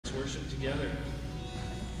worship together.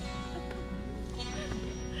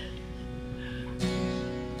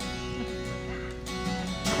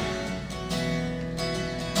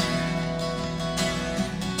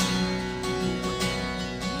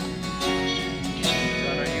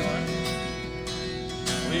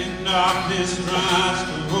 Darkness tries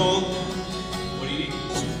to roll. What do you need?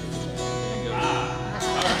 All right.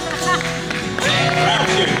 Right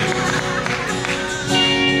here.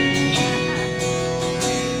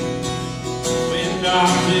 When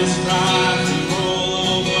darkness tries to roll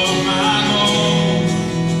over my bones,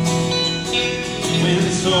 when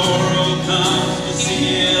sorrow comes to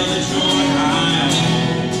steal the joy I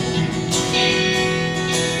own,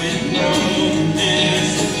 when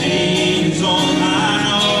brokenness and pain's all I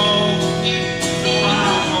know.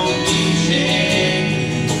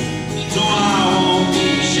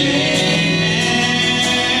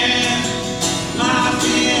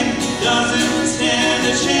 Doesn't stand a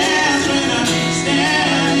chance when I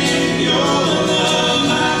stand in your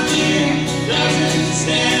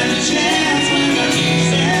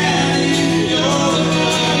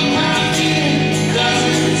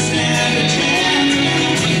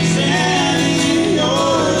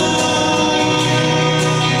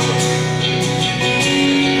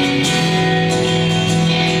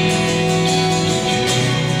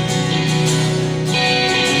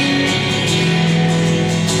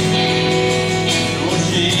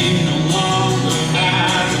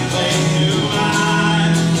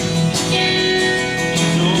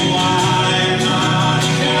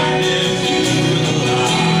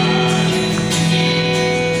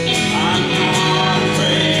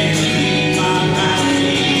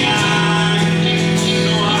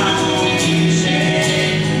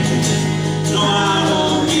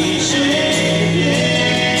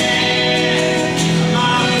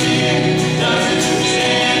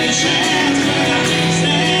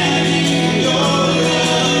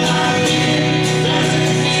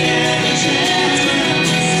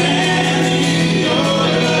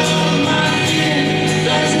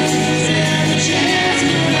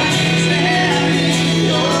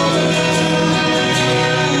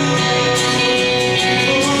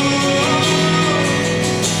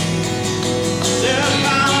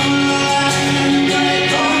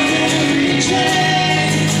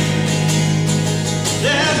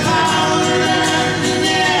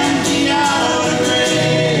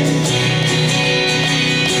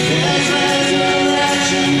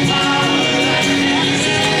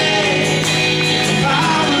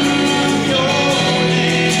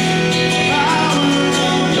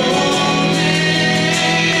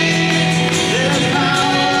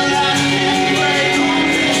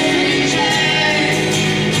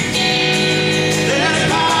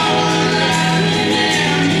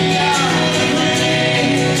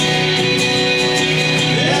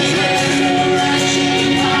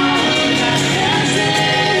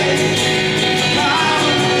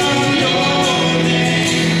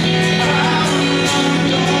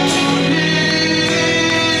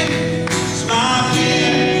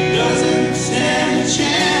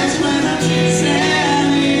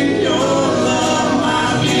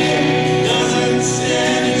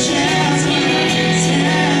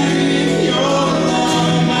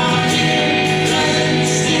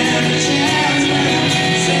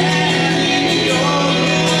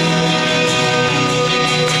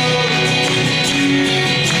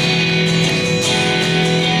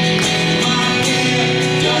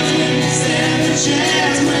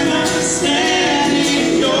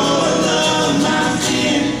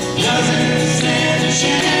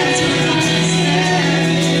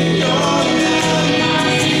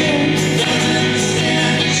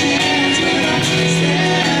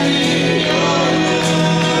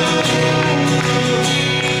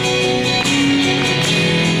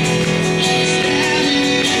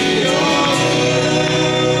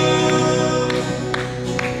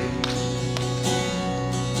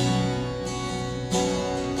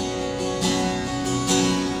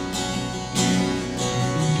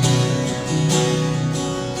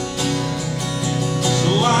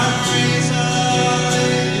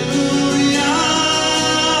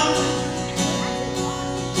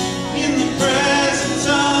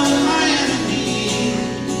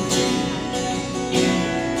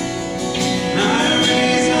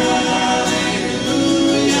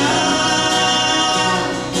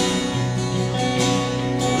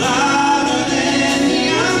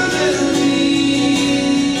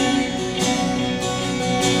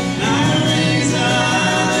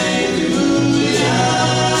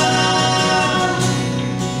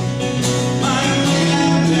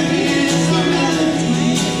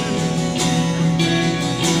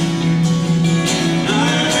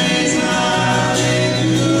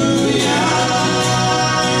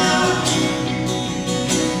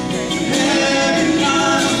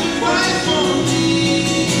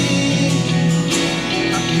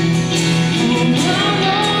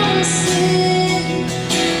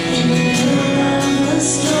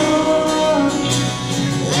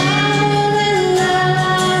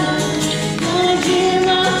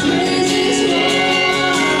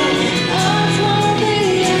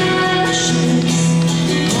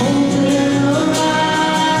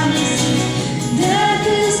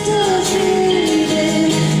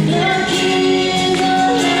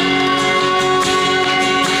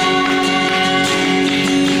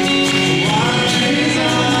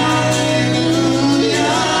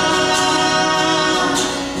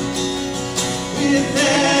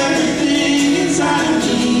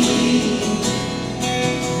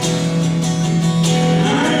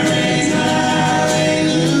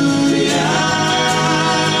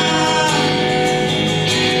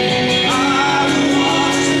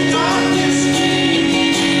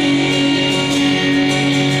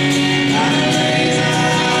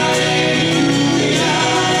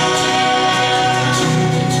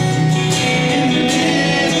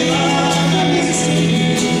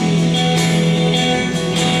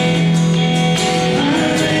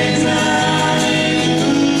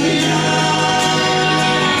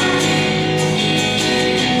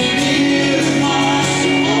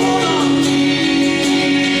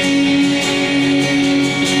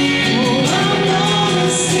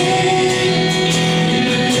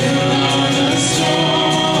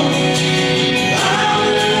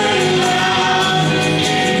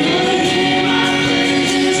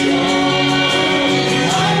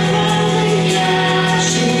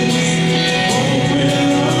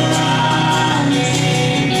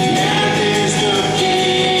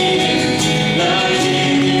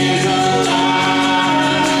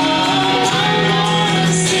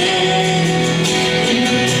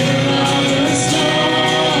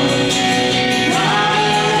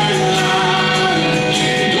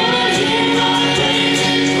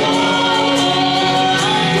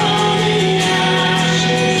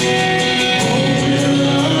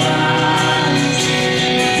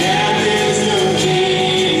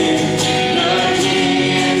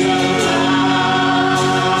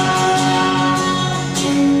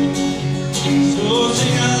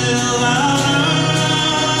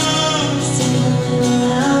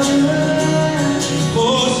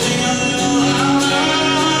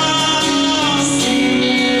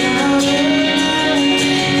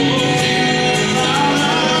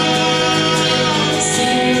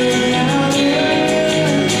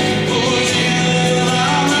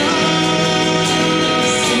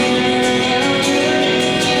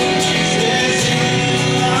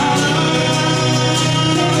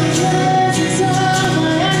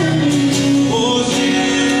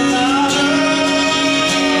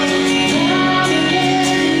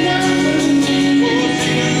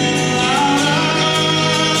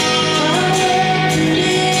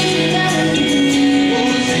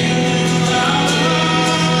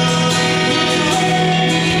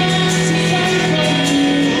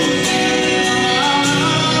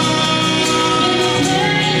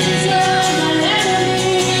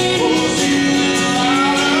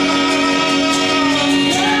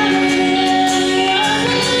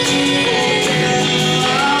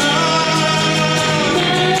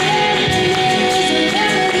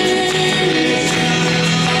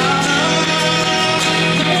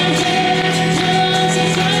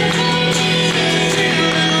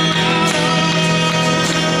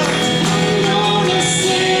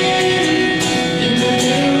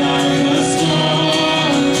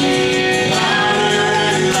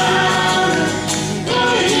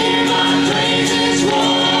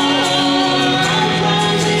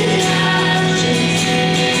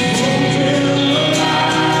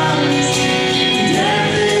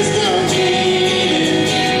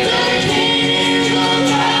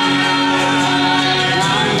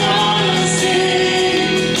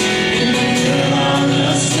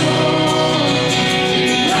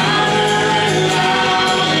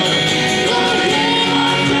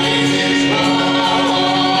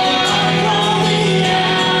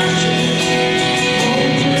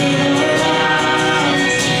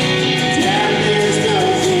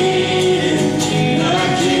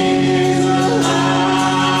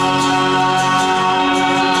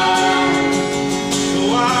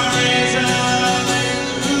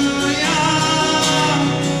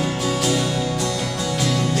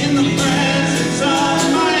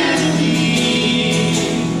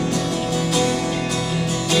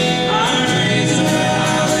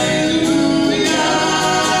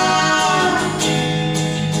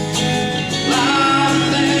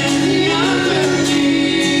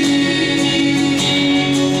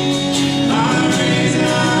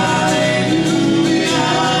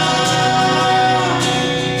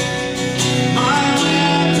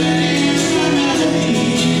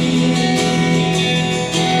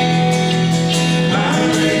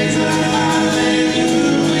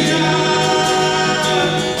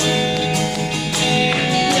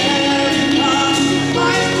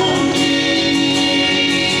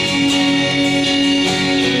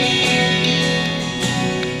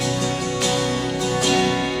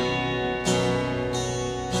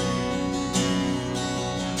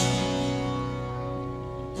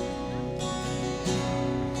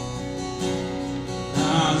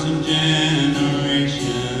thousand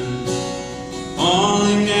generations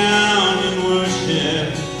falling down in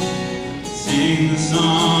worship, sing the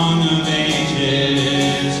song of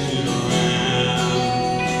ages to the Lamb.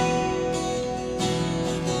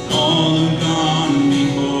 All who've gone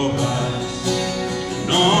before us,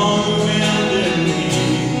 and all who will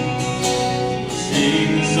believe, will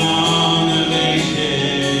sing the song of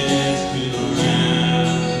ages to the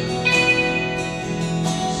Lamb.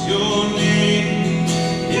 Your name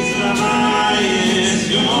is the highest,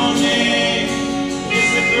 your name is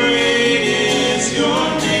the greatest, your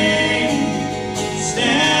name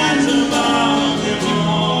stands above them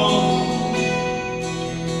all.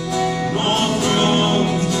 And all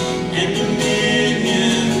thrones and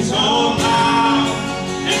dominions, all power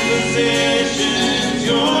and positions,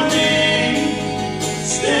 your name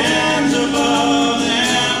stands above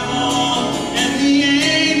them all. And the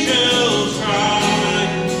angels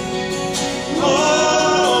cry,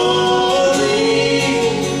 holy,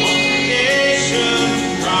 all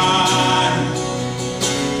creation cry,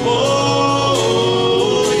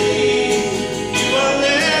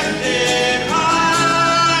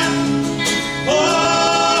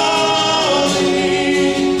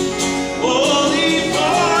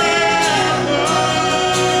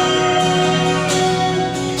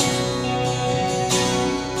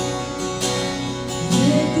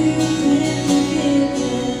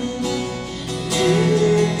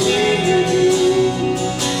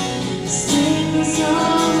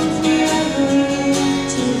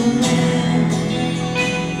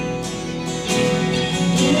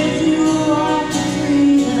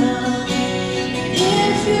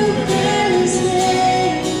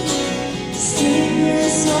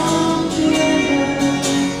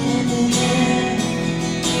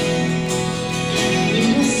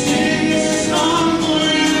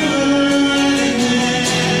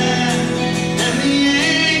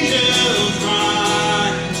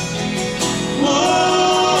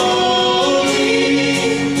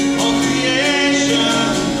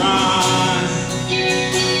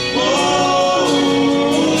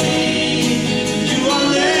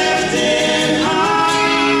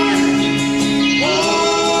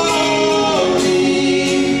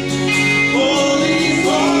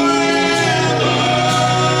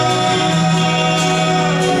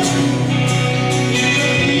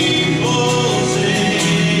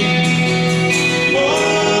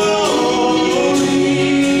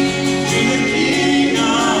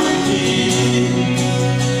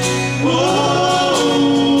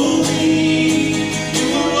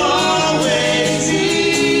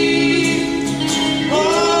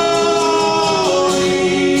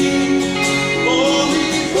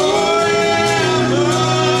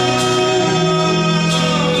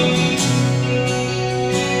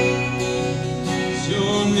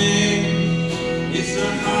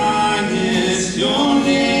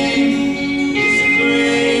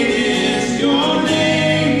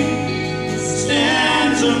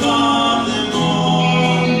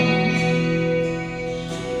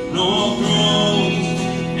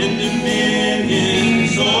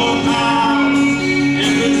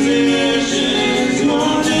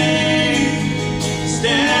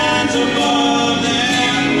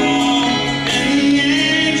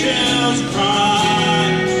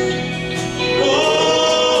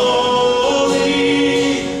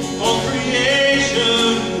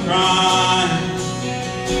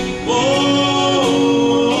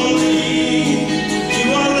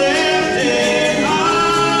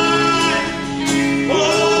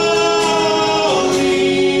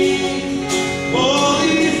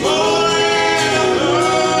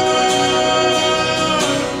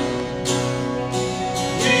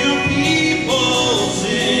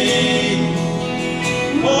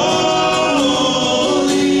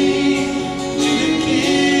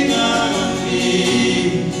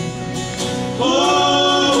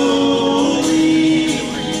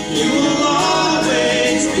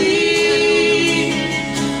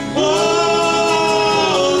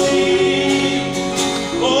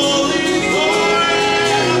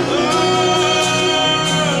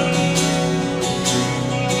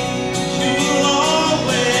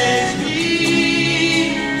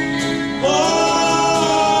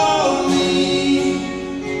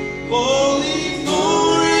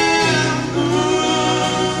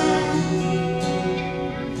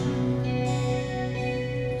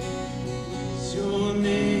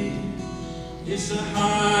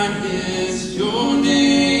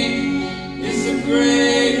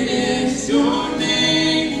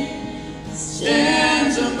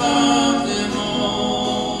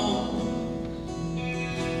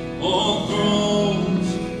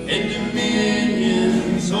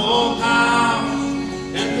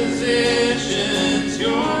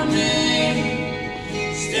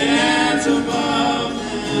 above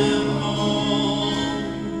them all.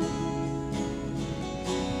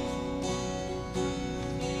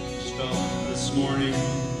 Just felt this morning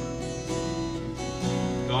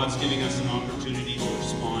God's giving us an opportunity to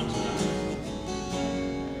respond to that.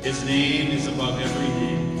 His name is above every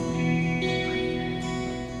name.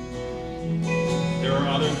 There are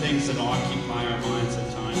other things that occupy our minds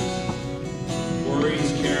at times.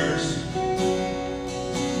 Worries, cares.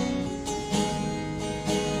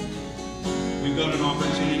 We've got an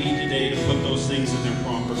opportunity today to put those things in their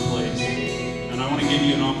proper place. And I want to give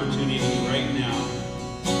you an opportunity right now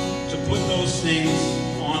to put those things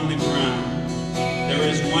on the ground. There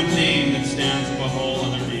is one name that stands above all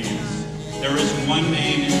other names. There is one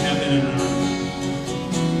name in heaven and earth.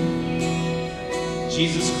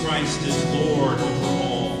 Jesus Christ is Lord over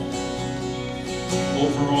all.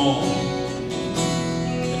 Over all.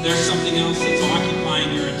 If there's something else that's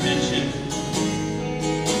occupying your attention,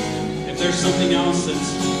 if there's something else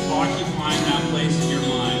that's occupying that place in your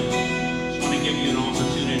mind, I just want to give you an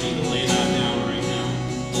opportunity to lay that down right now.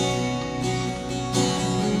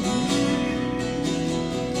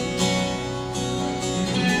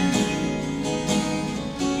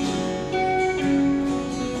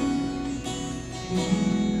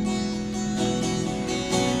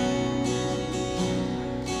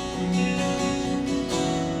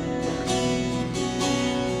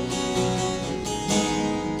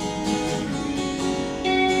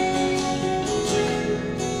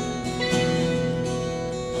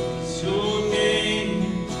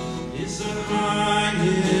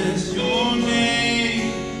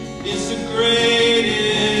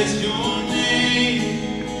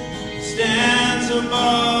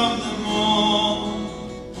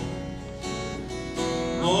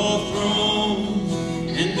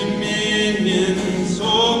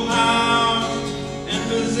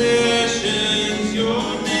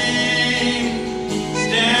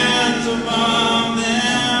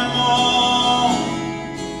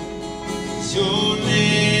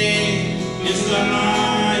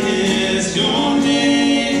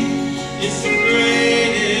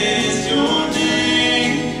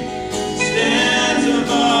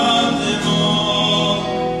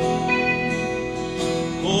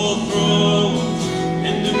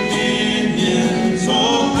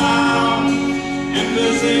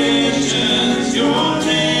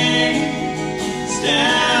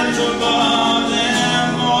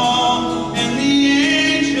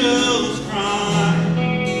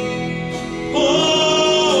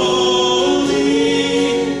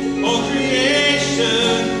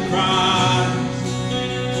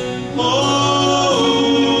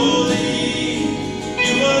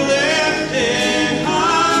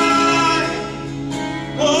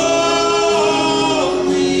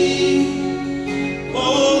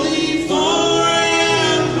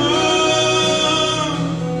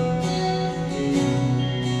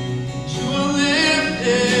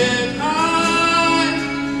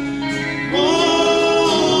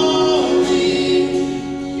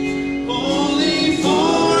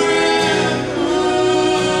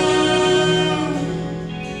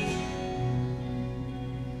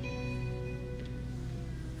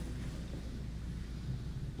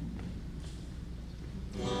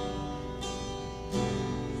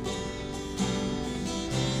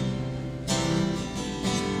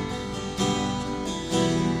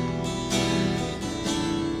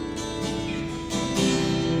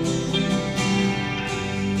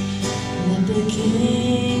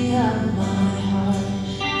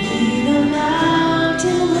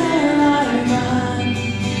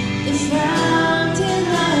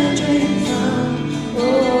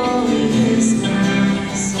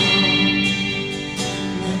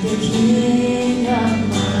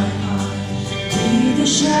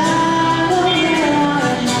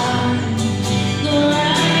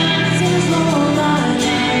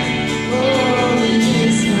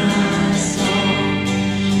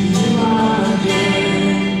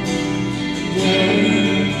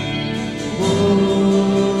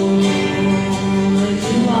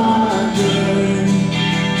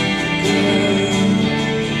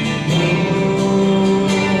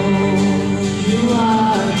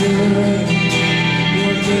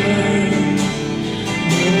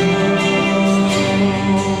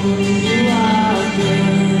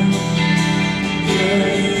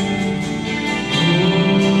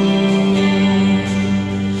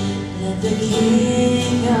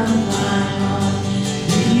 King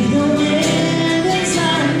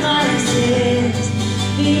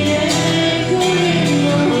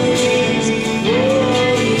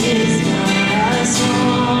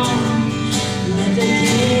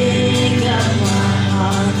of my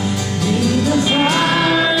heart, be the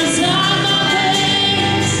fire inside my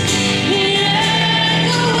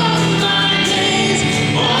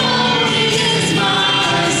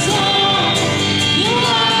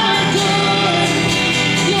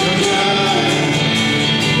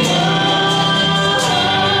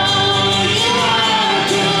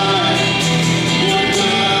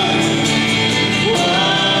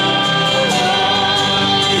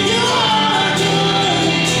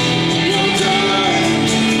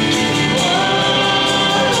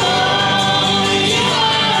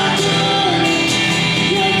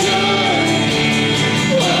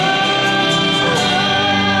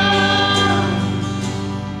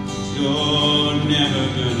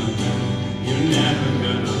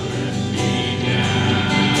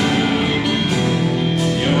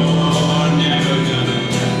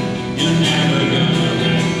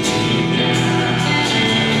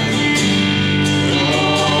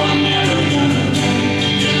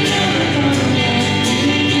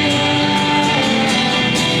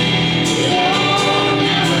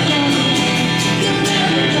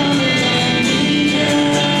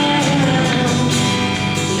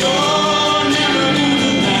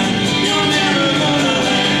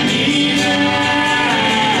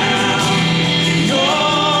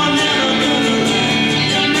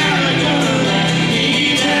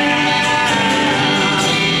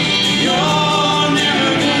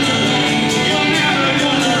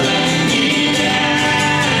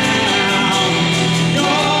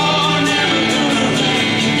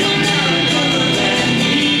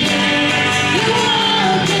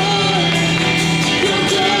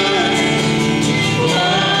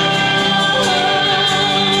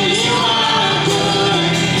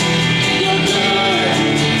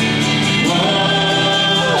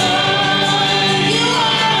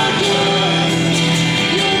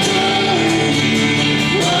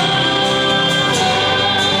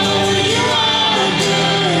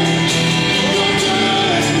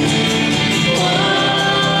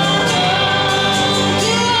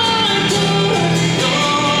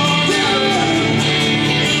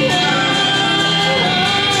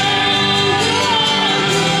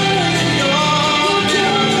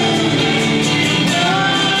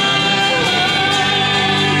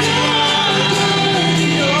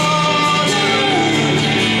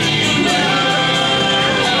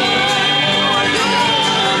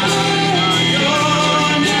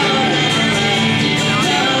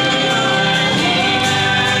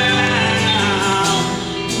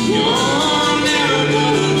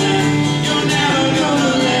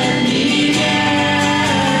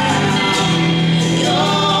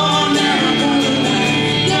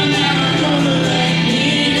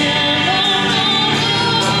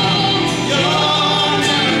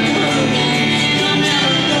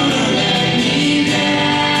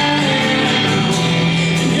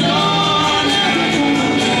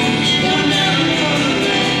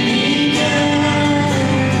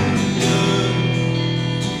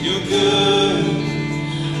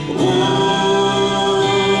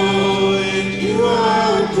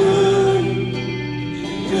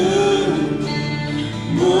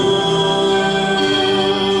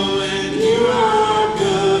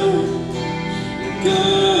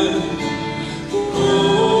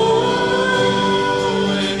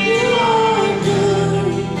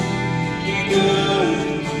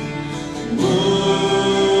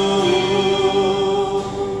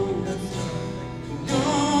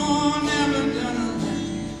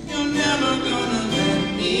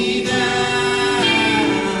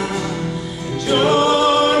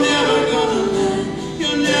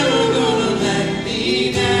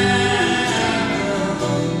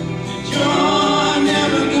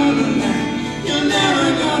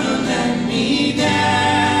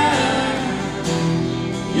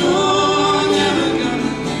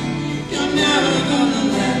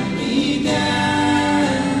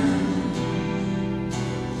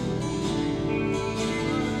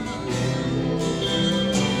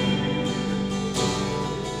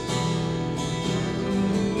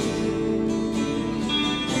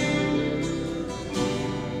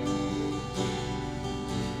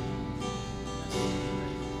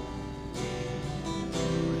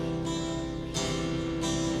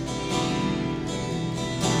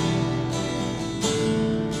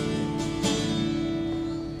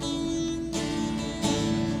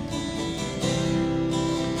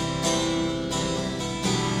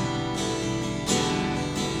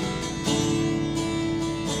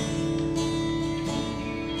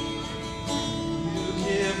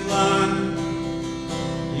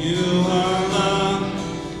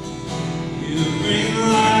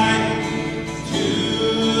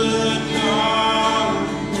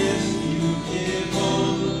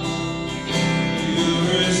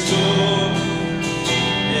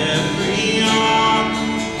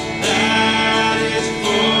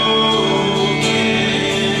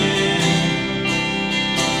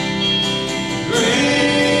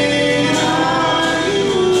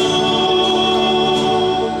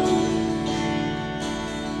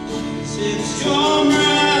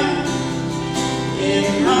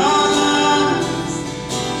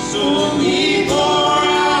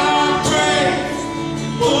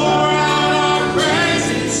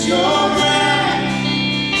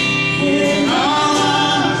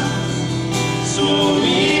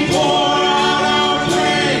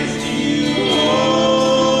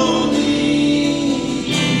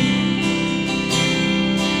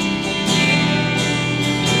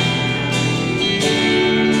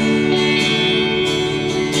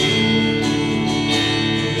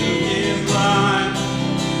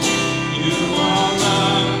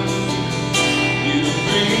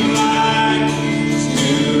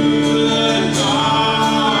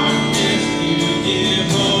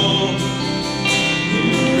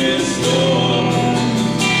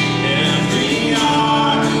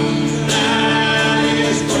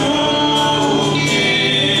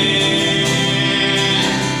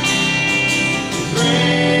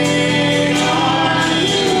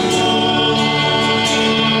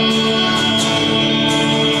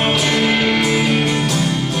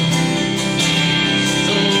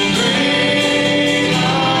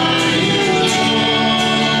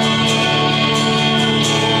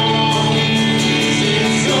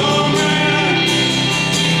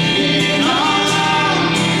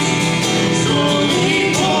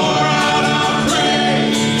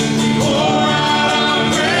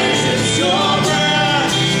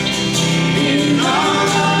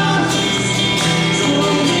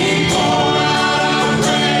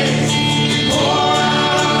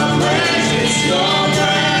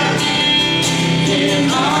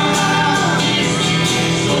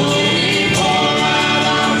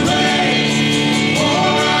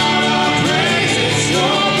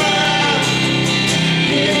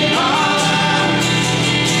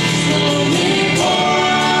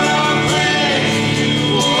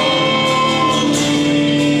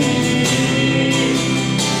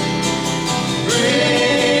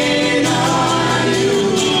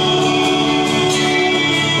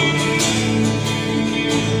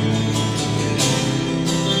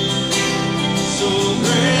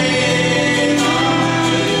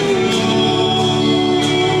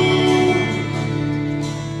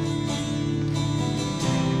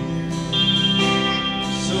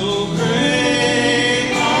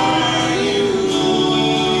great are you,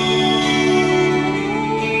 Lord.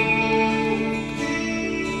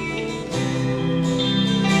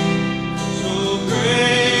 So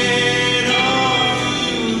great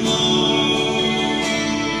are you, Lord.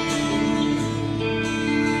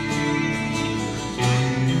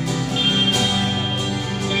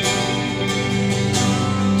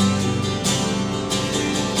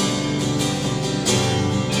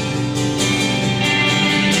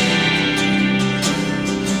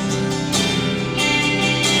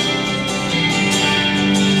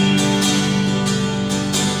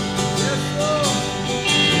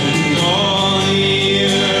 And all the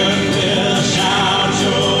earth will shout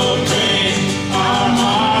your praise. Our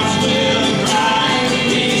hearts will cry,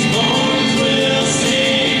 these bones will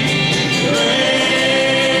sing.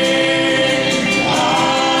 Great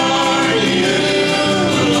are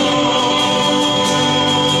you, Lord.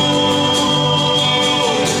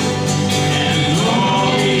 And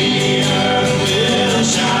all the earth will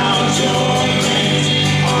shout your praise.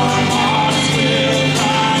 Our hearts will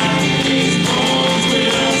cry, these bones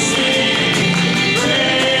will sing.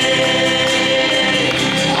 Great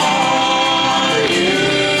are you,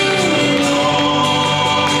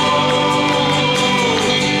 Lord.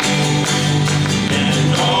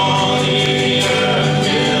 And all the earth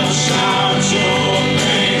will shout your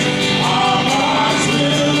praise. Our hearts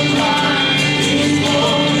will cry, these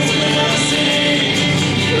bones will sing.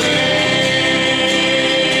 Great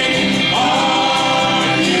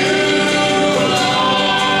are you,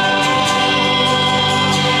 Lord.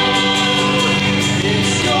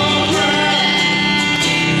 It's your breath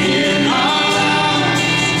in our lungs,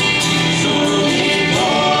 so we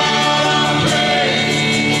pour out our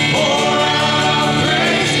praise, pour out our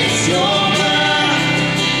praise. It's your breath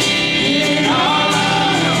in our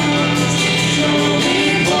lungs, so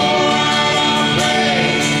we pour out our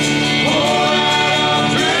praise, pour out our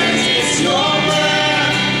praise. It's your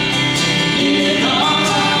breath in our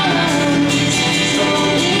lungs, so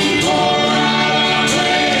we pour out our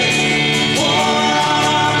praise, pour out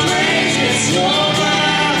our praise. It's your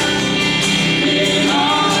breath in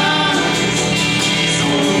our lungs, so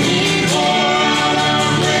we pour out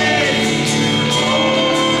our praise.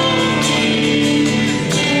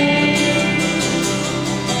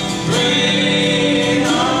 Great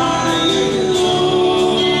are you,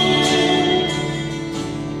 Lord.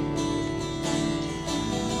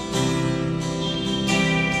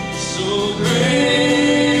 So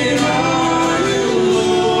great are you,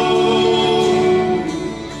 Lord.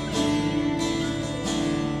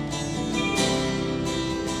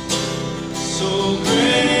 So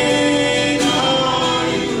great are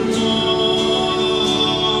you, Lord.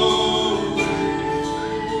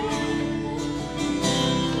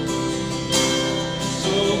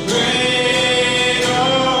 So great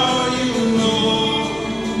are you, Lord.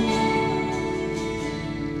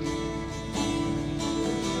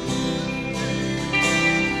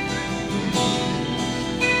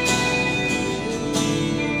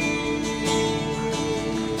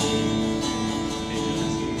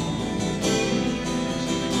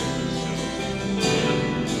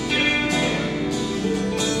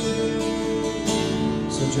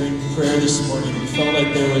 So during prayer this morning, we felt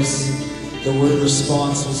like the word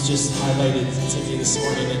response was just highlighted to me this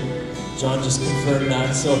morning, and John just confirmed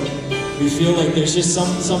that. So we feel like there's just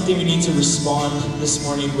something we need to respond this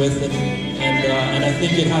morning with, and I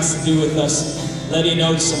think it has to do with us letting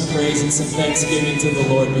out some praise and some thanksgiving to the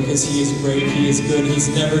Lord, because He is great, He is good, He's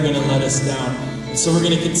never going to let us down. And so we're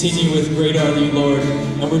going to continue with Great Are You, Lord,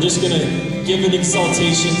 and we're just going to give an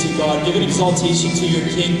exaltation to God, give an exaltation to your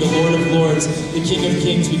King, the Lord of Lords, the King of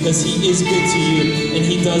Kings, because He is good to you, and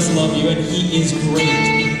He does love you, and He is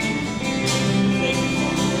great. Thank you,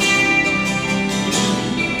 Father.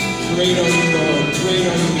 Great are you, Lord. Great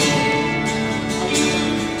are you, Lord.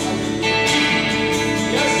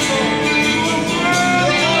 Yes, Lord.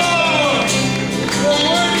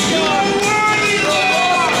 You are worthy,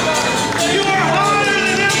 God. You are higher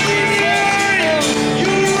than every name.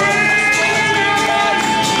 You reign, God.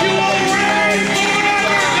 You are reign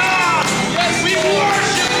forever, God. We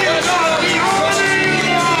worship you, God. We honor you,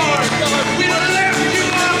 Lord. We lift you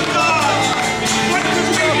up, God. What could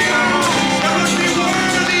we do that would be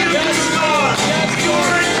worthy of you, God? You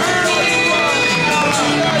are eternally worthy, God.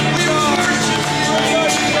 We worship you.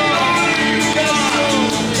 We honor you,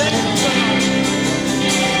 God.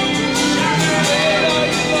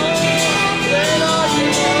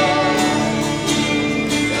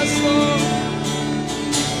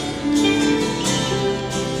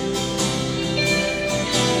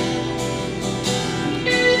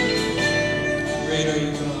 Great are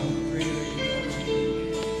you, God. Great are you, God.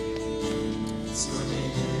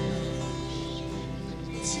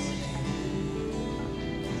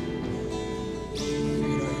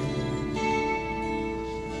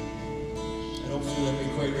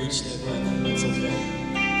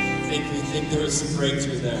 we think there was some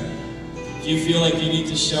breakthrough there. If you feel like you need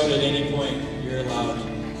to shout at any point, you're allowed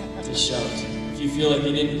to shout. If you feel like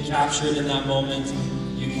you didn't capture it in that moment,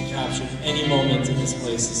 you can capture it any moment in this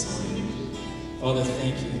place this morning. Father,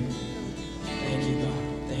 thank you. Thank you, God.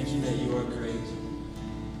 Thank you that you are great.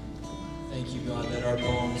 Thank you, God, that our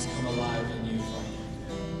bones come alive in you, Father.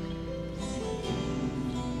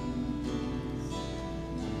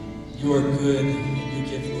 You are good and you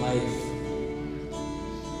give life.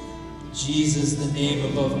 Jesus, the name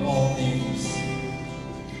above all names.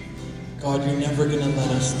 God, you're never going to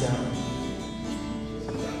let us down.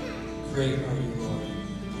 Great are you, Lord.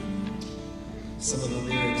 Some of the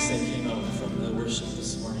lyrics that came out from the worship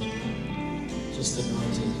this morning, just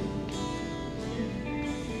anointed.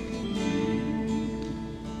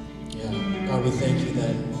 Yeah, God, we thank you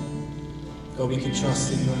that, God, we can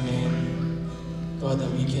trust in your name. God,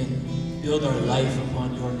 that we can build our life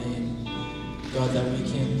upon your name. God, that we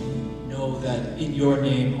can know that in your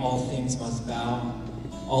name all things must bow,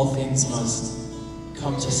 all things must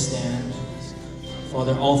come to stand.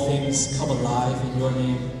 Father, all things come alive in your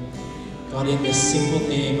name. God, in the simple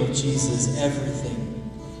name of Jesus, everything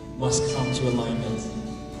must come to alignment.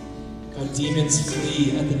 God, demons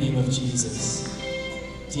flee at the name of Jesus.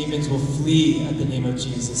 Demons will flee at the name of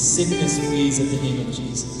Jesus. Sickness flees at the name of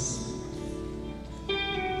Jesus.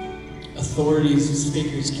 Authorities,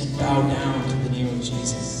 figures can bow down to the name of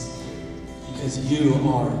Jesus because you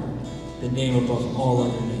are the name above all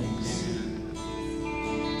other names.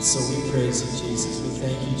 So we praise you, Jesus. We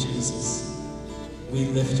thank you, Jesus. We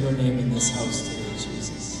lift your name in this house today,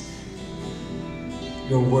 Jesus.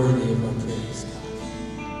 You're worthy of our praise, God.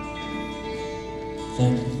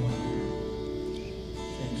 Thank you, Father.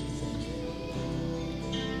 Thank you, thank you.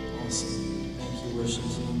 Awesome. Thank you, worship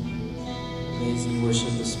team. Amazing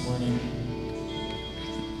worship this morning.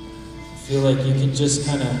 I feel like you can just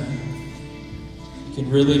you can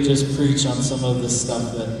really just preach on some of the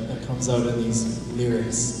stuff that comes out of these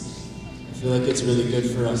lyrics. I feel like it's really good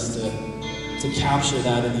for us to capture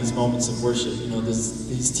that in these moments of worship. You know,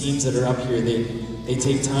 these teams that are up here, they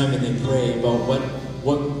take time and they pray about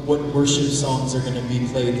what worship songs are going to be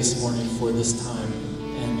played this morning for this time.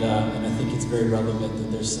 And I think it's very relevant that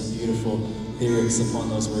there's some beautiful lyrics upon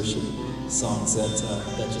those worship songs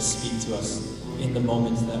that just speak to us in the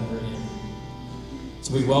moment that we're in.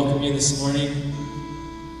 So we welcome you this morning.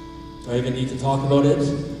 Do I even need to talk about it?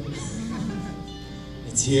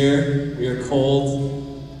 It's here. We are cold.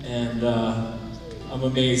 And I'm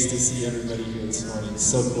amazed to see everybody here this morning. It's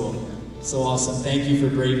so cool. So awesome. Thank you for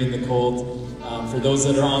braving the cold. For those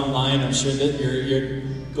that are online, I'm sure that you're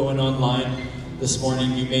going online this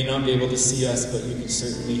morning. You may not be able to see us, but you can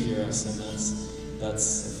certainly hear us. And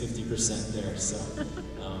that's 50% there. So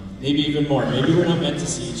maybe even more. Maybe we're not meant to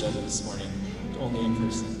see each other this morning. Only in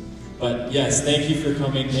person. But yes, thank you for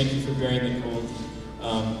coming. Thank you for bearing the cold.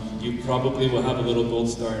 You probably will have a little gold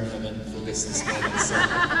star in heaven for this morning, so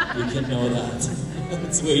you can know that.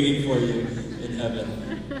 It's waiting for you in heaven.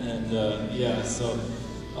 And yeah, so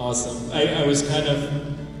awesome. I was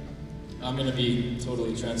I'm going to be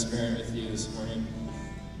totally transparent with you this morning.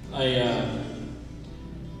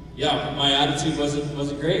 My attitude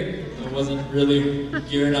wasn't great. I wasn't really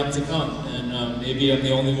gearing up to come. And maybe I'm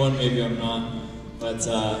the only one, maybe I'm not. But,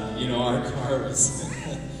 our car was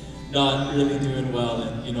not really doing well,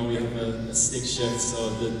 and, we have a stick shift, so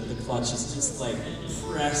the clutch is just,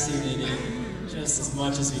 pressing it in just as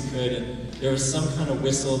much as we could, and there was some kind of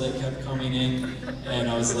whistle that kept coming in, and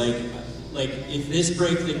I was like, if this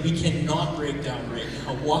breaks, we cannot break down right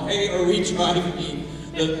now. Why are we driving?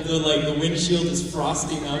 The windshield is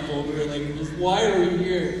frosting up over, why are we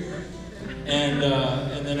here? And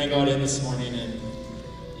then I got in this morning, and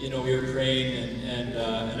we were praying,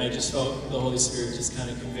 and I just felt the Holy Spirit just kind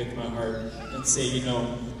of convict my heart and say,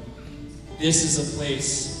 this is a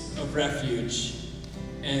place of refuge,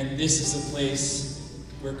 and this is a place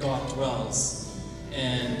where God dwells.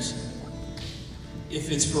 And if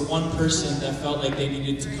it's for one person that felt like they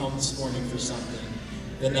needed to come this morning for something,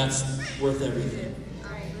 then that's worth everything.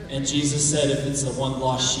 And Jesus said if it's the one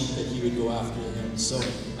lost sheep that he would go after him. So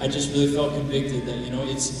I just really felt convicted that,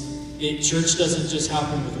 church doesn't just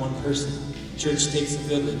happen with one person. Church takes a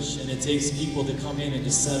village, and it takes people to come in and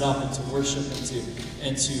to set up and to worship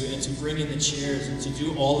and to bring in the chairs and to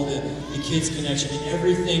do all of the kids connection. And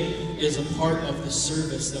everything is a part of the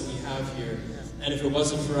service that we have here. And if it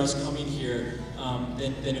wasn't for us coming here,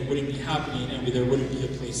 then it wouldn't be happening, and there wouldn't be a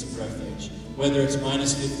place of refuge. Whether it's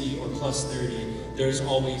 -50 or +30, there's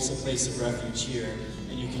always a place of refuge here,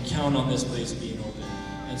 and you can count on this place being open.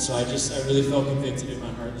 And so I really felt convicted in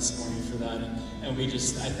my heart this morning for that. And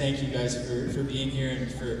I thank you guys for being here and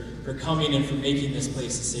for coming and for making this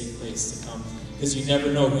place a safe place to come. Because you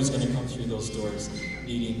never know who's going to come through those doors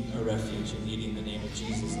needing a refuge and needing the name of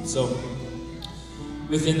Jesus. And so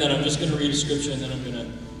within that, I'm just going to read a scripture and then I'm going to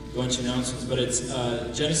go into announcements. But it's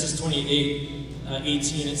Genesis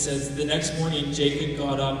 28:18. It says, "The next morning Jacob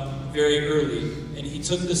got up very early and he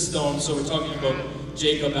took the stone." So we're talking about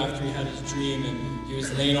Jacob after he had his dream, and he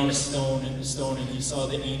was laying on a stone and he saw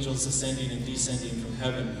the angels ascending and descending from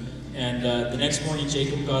heaven. And the next morning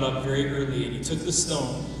Jacob got up very early and he took the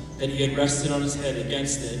stone that he had rested on his head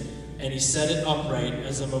against it, and he set it upright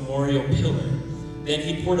as a memorial pillar. Then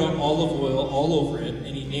he poured out olive oil all over it,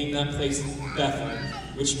 and he named that place Bethel,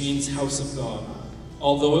 which means house of God,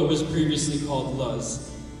 although it was previously called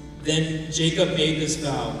Luz. Then Jacob made this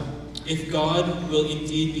vow: "If God will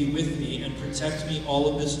indeed be with me and protect me all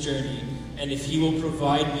of this journey, and if he will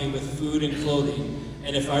provide me with food and clothing,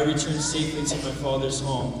 and if I return safely to my father's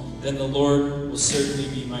home, then the Lord will certainly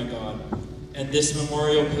be my God. And this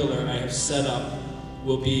memorial pillar I have set up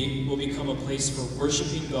will become a place for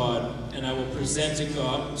worshiping God, and I will present to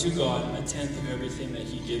God a tenth of everything that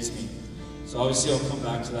he gives me." So obviously I'll come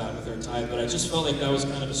back to that with our tithe, but I just felt like that was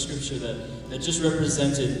kind of a scripture that just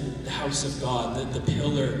represented the house of God, the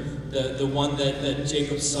pillar, the one that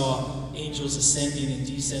Jacob saw angels ascending and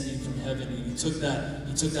descending from heaven. And he took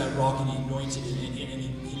that rock and he anointed it, and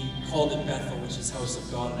he called it Bethel, which is house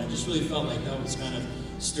of God. And I just really felt like that was kind of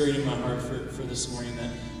stirring in my heart for this morning,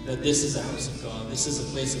 that this is a house of God. This is a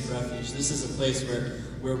place of refuge. This is a place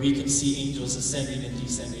where we can see angels ascending and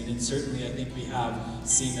descending. And certainly I think we have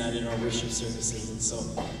seen that in our worship services. And so,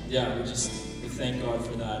 yeah, we thank God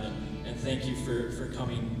for that. And thank you for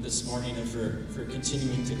coming this morning and for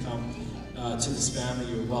continuing to come to this family.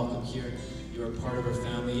 You're welcome here. You're a part of our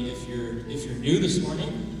family. If you're new this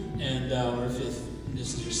morning, and or if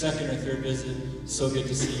this is your second or third visit, so good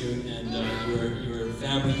to see you. And you're a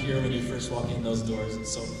family here when you first walk in those doors. And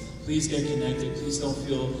so please get connected. Please don't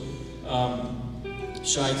feel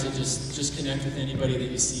shy to just connect with anybody that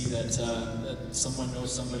you see, that someone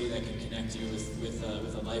knows somebody that can connect you with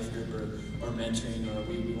a life group or mentoring, or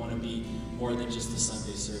we want to be more than just a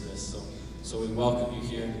Sunday service. So we welcome you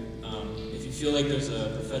here. If you feel like there's a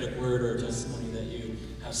prophetic word or a testimony that you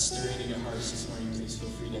have stirring in your hearts this morning, please feel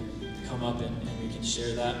free to come up and we can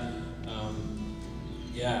share that.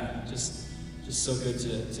 Yeah, just so good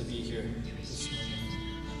to be here this morning.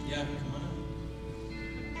 Yeah, come on up.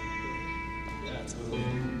 Yeah, totally.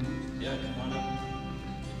 Yeah, come on up.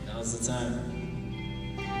 Now's the time.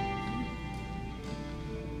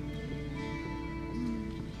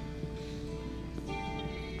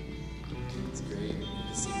 It's great. Good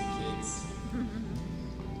to see the kids.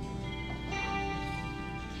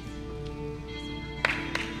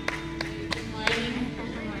 Good morning.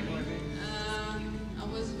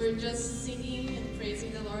 We're just singing and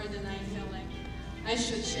praising the Lord, and I felt like I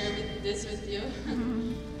should share this with you.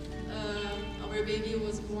 Our baby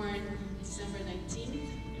was born December 19th.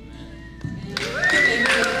 And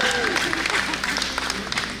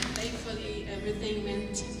thankfully, everything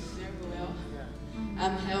went very well.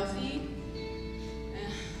 I'm healthy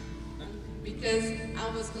because I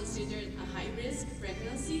was considered a high-risk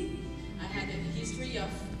pregnancy. I had a history of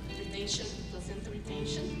retention, placenta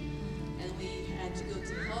retention. And we had to go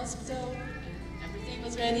to the hospital, and everything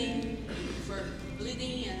was ready for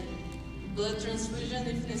bleeding and blood transfusion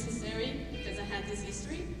if necessary, because I had this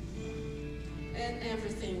history. And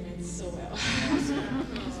everything went so well.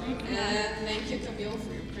 Thank you, Camille,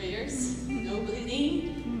 for your prayers. No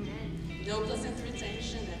bleeding, no placenta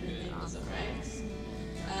retention, everything was all right.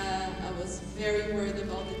 I was very worried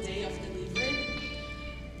about the day of delivery.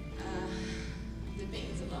 The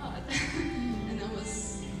pain's a lot. And I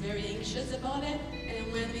was very anxious about it,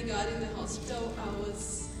 and when we got in the hospital, I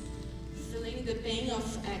was feeling the pain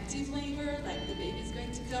of active labor, like the baby's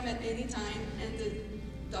going to come at any time, and the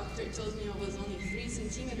doctor told me I was only 3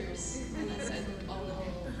 centimeters, and I said, oh no,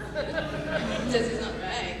 this is not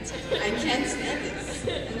right, I can't stand this,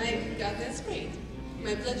 and I got desperate.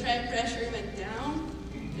 My blood pressure went down,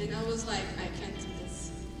 and I was like, I can't do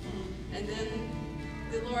this. And then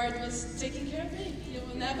the Lord was taking care of me. He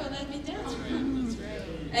will never let me down. That's right.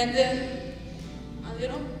 And then a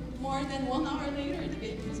little more than 1 hour later, the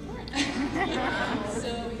baby was born.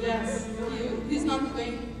 So yes, He's not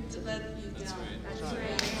going to let you down. That's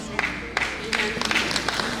right. Amen.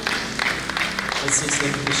 Let's just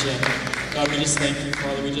thank you, God, we just thank you,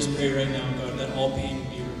 Father. We just pray right now, God, that all pain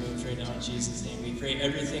will be removed right now. in Jesus' name. We pray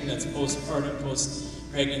everything that's postpartum,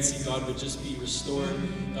 post-pregnancy, God, would just be restored,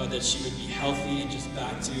 that she would be healthy and just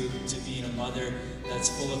back to being a mother that's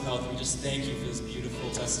full of health. We just thank you for this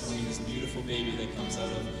beautiful testimony, this beautiful baby that comes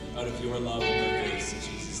out of your love and your grace. In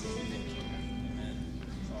Jesus' name, thank you. Amen.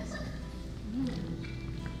 That's awesome.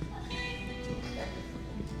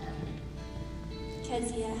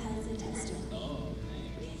 Kezia has a testimony. Oh,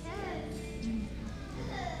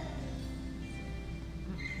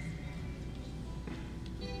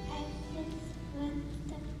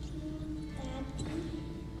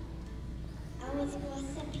 I was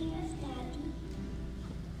gossiping with Daddy,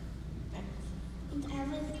 and I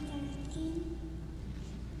was texting,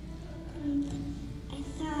 and I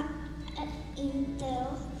saw an angel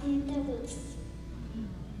on the roof.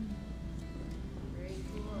 very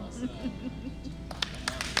cool.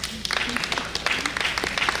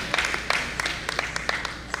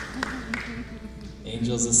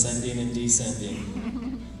 Angels ascending and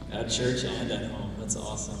descending at church and at home. That's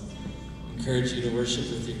awesome. Encourage you to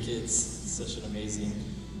worship with your kids. It's such an amazing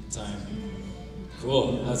time.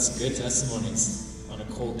 Cool. That's good testimonies on a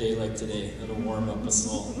cold day like today. That'll warm up us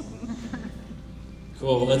all.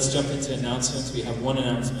 Cool. Well, let's jump into announcements. We have one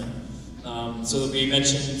announcement. So we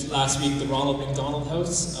mentioned last week the Ronald McDonald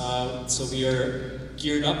House. So we are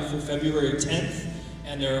geared up for February 10th,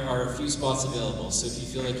 and there are a few spots available. So if you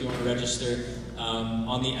feel like you want to register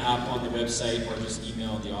on the app, on the website, or just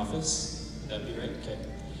email the office, would that be right? Okay.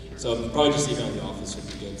 So probably just email the office would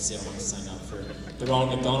be good to say I want to sign up for the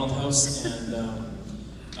Ronald McDonald House. And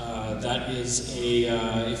that is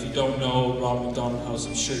if you don't know Ronald McDonald House,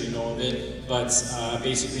 I'm sure you know of it, but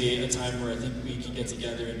basically a time where I think we can get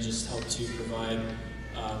together and just help to provide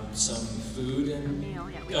some food and meal,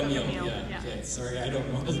 a meal, yeah. Okay, sorry, I don't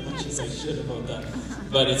know as much as I should about that,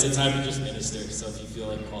 but it's a time to just minister. So if you feel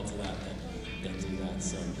like called to that, then do that.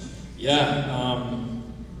 So yeah,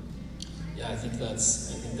 I think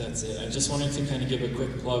that's it. I just wanted to kind of give a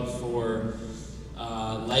quick plug for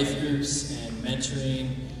life groups and mentoring,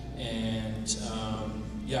 and so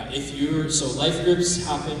life groups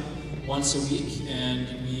happen once a week, and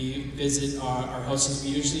we visit our houses. We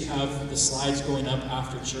usually have the slides going up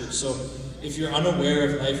after church. So if you're unaware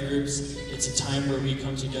of life groups, it's a time where we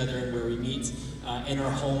come together and where we meet in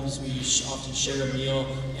our homes. We often share a meal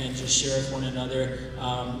and just share with one another,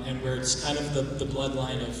 and where it's kind of the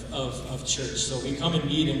bloodline of church. So we come and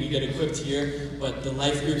meet and we get equipped here, but the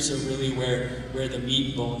life groups are really where the meat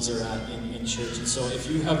and bones are at in church. And so if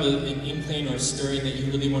you have an inkling or stirring that you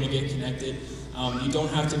really want to get connected, you don't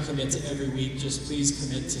have to commit to every week. Just please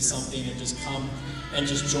commit to something and just come and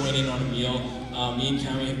just join in on a meal. Me and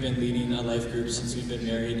Cami have been leading a life group since we've been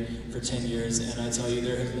married for 10 years, and I tell you,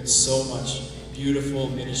 there has been so much beautiful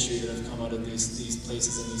ministry that have come out of these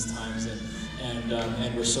places and these times, and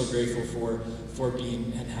we're so grateful for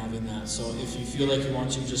being and having that. So if you feel like you want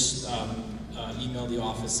to, just email the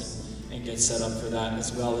office and get set up for that,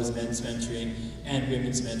 as well as men's mentoring and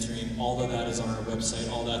women's mentoring. All of that is on our website.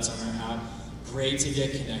 All that's on our app. Great to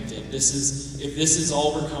get connected. If this is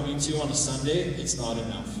all we're coming to on a Sunday, it's not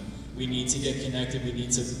enough. We need to get connected. We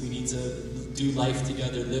need to do life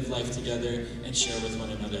together, live life together, and share with one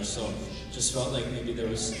another. So just felt like maybe there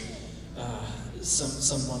was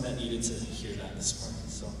someone that needed to hear that this morning.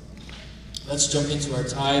 So let's jump into our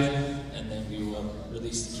tithe, and then we will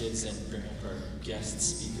release the kids and bring up our guest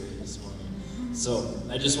speaker this morning. So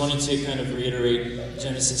I just wanted to kind of reiterate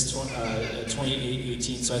Genesis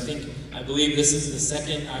 28:18. So I believe this is the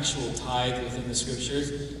second actual tithe within the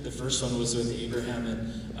scriptures. The first one was with Abraham,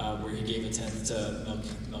 and where he gave a tenth to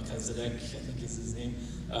Melchizedek, I think is his name.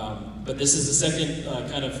 But this is the second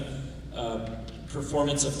kind of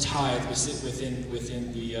performance of tithe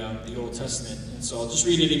within the Old Testament. And so I'll just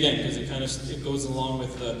read it again because it goes along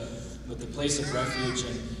with the place of refuge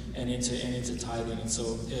and into tithing. And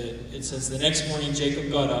so it says, the next morning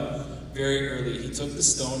Jacob got up very early. He took the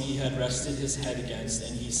stone he had rested his head against,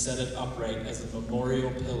 and he set it upright as a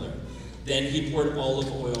memorial pillar. Then he poured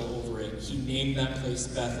olive oil over it. He named that place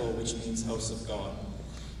Bethel, which means house of God.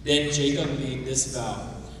 Then Jacob made this vow: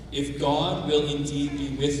 if God will indeed be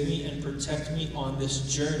with me and protect me on this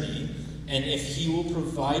journey, and if he will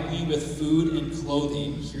provide me with food and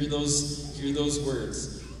clothing, hear those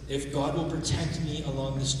words. If God will protect me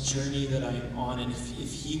along this journey that I am on, and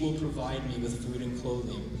if he will provide me with food and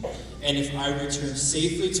clothing, and if I return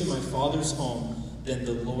safely to my father's home, then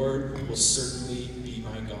the Lord will certainly be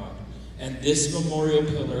my God. And this memorial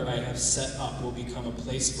pillar I have set up will become a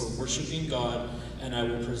place for worshiping God, and I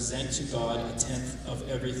will present to God a tenth of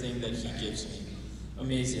everything that he gives me.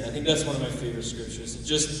 Amazing. I think that's one of my favorite scriptures.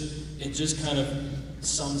 It just kind of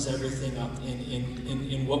sums everything up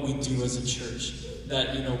in what we do as a church.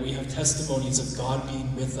 That, you know, we have testimonies of God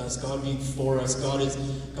being with us, God being for us. God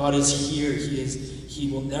is here. He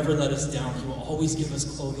will never let us down. He will always give us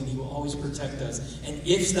clothing. He will always protect us. And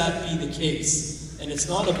if that be the case, and it's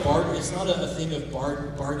not a thing of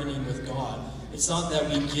bargaining with God. It's not that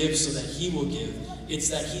we give so that He will give. It's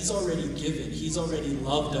that He's already given. He's already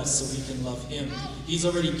loved us so we can love Him. He's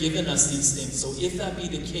already given us these things. So if that be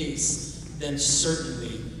the case, then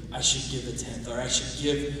certainly I should give a tenth, or I should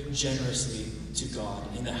give generously to God,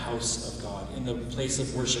 in the house of God, in the place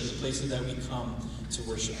of worship, the place that we come to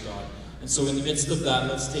worship God. And so in the midst of that,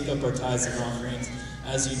 let's take up our tithes and offerings.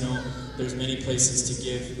 As you know, there's many places to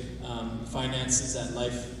give. Finances at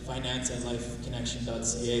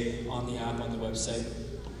lifeconnection.ca, on the app, on the website.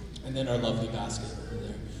 And then our lovely basket over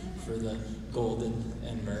there for the gold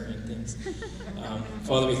and myrrh and things.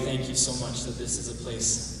 Father, we thank you so much that this is a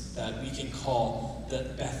place that we can call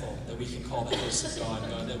the Bethel, that we can call the house of God,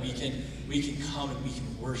 God, that we can come and we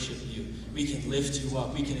can worship you. We can lift you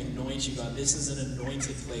up. We can anoint you, God. This is an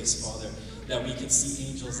anointed place, Father, that we can see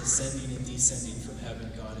angels ascending and descending from heaven,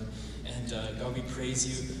 God. And God, we praise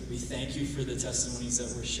you. We thank you for the testimonies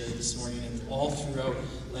that were shared this morning, and all throughout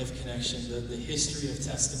Life Connection, the history of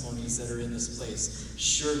testimonies that are in this place.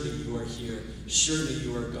 Surely you are here. Surely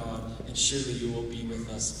you are God, and surely you will be with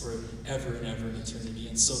us forever and ever in eternity.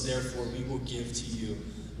 And so therefore we will give to you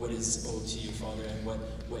what is owed to you, Father, and what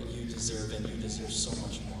you deserve, and you deserve so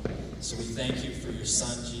much more. So we thank you for your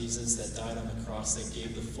Son, Jesus, that died on the cross, that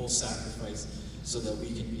gave the full sacrifice so that we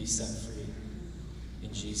can be set free.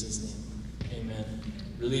 In Jesus' name, amen.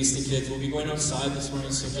 Release the kids. We'll be going outside this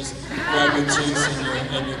morning, so just grab your tubes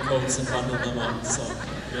and your coats and bundle them up. So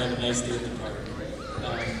you have a nice day at the park.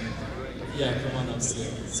 Yeah, come on up, Sue.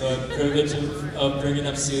 So I have the privilege of bringing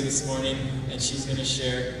up Sue this morning, and she's going to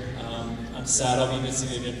share. I'm sad I'll be missing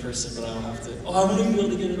it in person, but I'll have to. Oh, I want to be able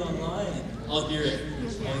to get it online. I'll hear it.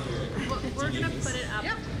 I'll hear it. We're going to put it up.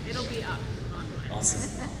 Yep. It'll be up online. Awesome.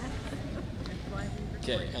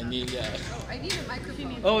 Okay, I need I need a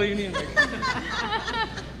microphone. Oh, you need a microphone.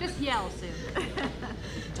 Just yell soon.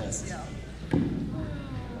 Test. Yeah.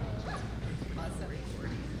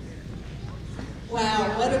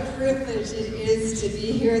 Wow, what a privilege it is to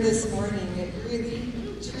be here this morning. It really,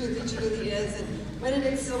 truly, truly is. And what an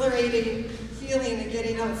exhilarating feeling of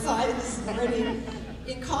getting outside this morning.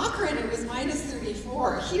 In Cochrane, it was minus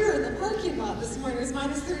 34. Here in the parking lot this morning, it was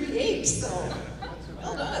minus 38. So,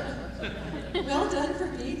 well done. Well done for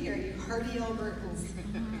being here, you hardy Albertans,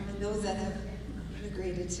 and those that have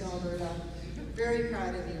immigrated to Alberta. Very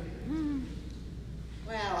proud of you.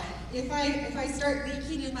 Wow, if I start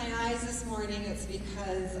leaking in my eyes this morning, it's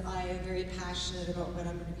because I am very passionate about what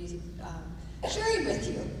I'm going to be sharing with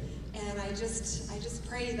you. And I just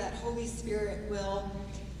pray that Holy Spirit will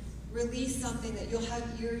release something that you'll have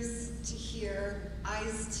ears to hear,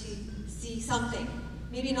 eyes to see something.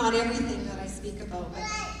 Maybe not everything that I speak about,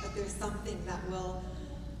 but there's something that will,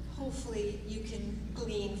 hopefully, you can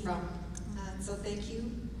glean from. And so thank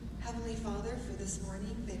you, Heavenly Father, for this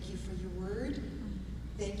morning. Thank you for your word.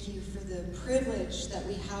 Thank you for the privilege that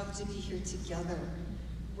we have to be here together,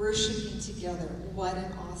 worshiping together. What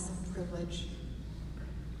an awesome privilege.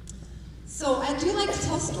 So I do like to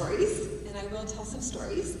tell stories, and I will tell some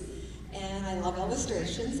stories. And I love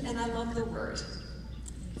illustrations, and I love the word.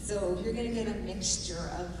 So you're going to get a mixture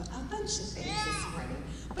of a bunch of things this morning.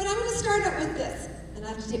 But I'm going to start out with this. And I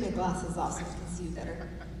have to take my glasses off so I can see you better.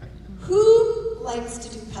 Who likes to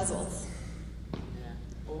do puzzles?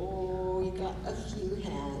 Oh, you got a few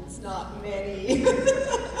hands, not many.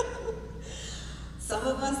 Some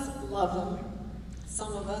of us love them.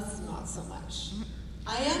 Some of us not so much.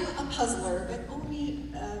 I am a puzzler, but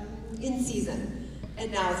only in season.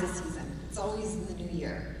 And now is the season. It's always in the new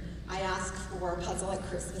year. I ask for a puzzle at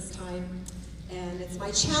Christmas time, and it's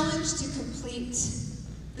my challenge to complete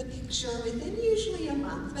the picture within usually a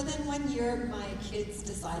month. But then one year, my kids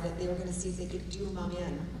decided they were going to see if they could do them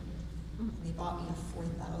in. And they bought me a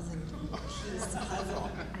 4,000-piece puzzle.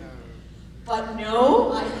 But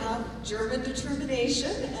no, I have German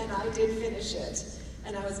determination, and I did finish it.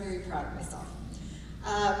 And I was very proud of myself.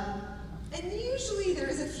 And usually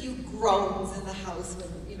there's a few groans in the house when,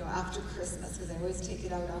 after Christmas, because I always take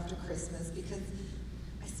it out after Christmas, because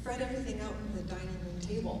I spread everything out on the dining room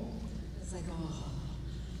table. It's like, oh,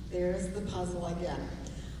 there's the puzzle again.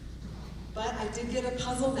 But I did get a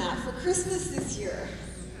puzzle mat for Christmas this year.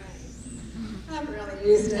 I haven't really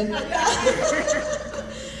used it, but yeah.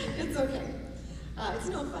 It's okay. It's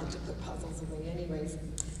no fun to put puzzles away anyways.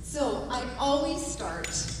 So I always start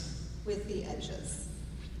with the edges.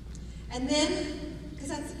 And then, because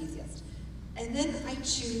that's the easiest, And then I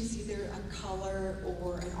choose either a color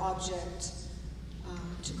or an object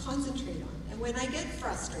to concentrate on. And when I get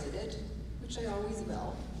frustrated, which I always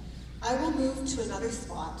will, I will move to another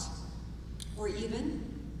spot. Or even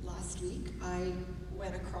last week, I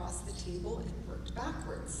went across the table and worked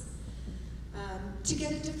backwards to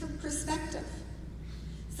get a different perspective.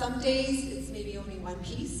 Some days it's maybe only one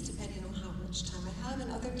piece, depending on how much time I have,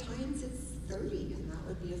 and other times it's 30, and that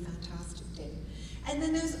would be a fantastic day. And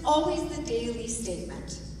then there's always the daily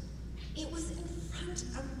statement. It was in front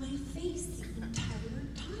of my face the entire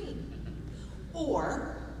time.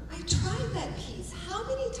 Or, I tried that piece. How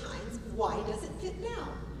many times? Why does it fit now?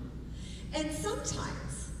 And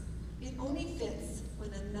sometimes it only fits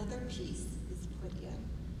when another piece is put in.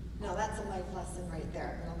 Now that's a life lesson right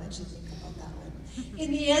there, but I'll let you think about that one.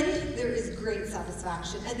 In the end, there is great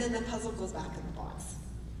satisfaction, and then the puzzle goes back in the box.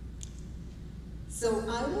 So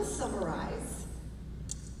I will summarize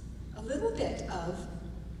a little bit of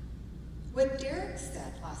what Derek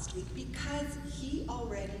said last week, because he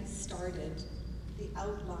already started the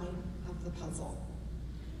outline of the puzzle.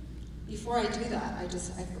 Before I do that, I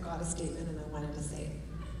forgot a statement and I wanted to say it.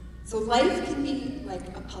 So life can be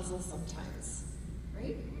like a puzzle sometimes,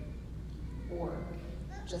 right? Or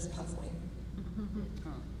just puzzling.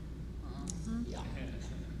 Yeah,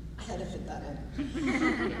 I had to fit that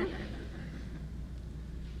in.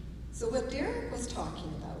 So what Derek was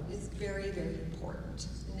talking about is very, very important.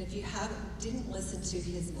 And if you didn't listen to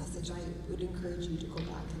his message, I would encourage you to go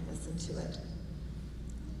back and listen to it.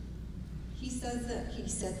 He said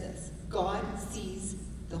this, God sees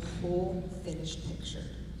the whole finished picture.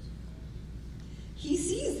 He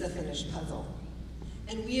sees the finished puzzle,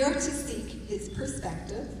 and we are to seek his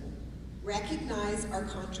perspective, recognize our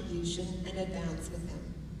contribution, and advance with him.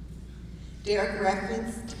 Derek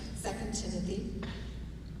referenced 2 Timothy,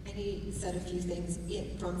 and he said a few things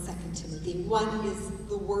from 2 Timothy. One is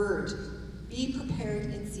the word. Be prepared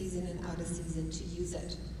in season and out of season to use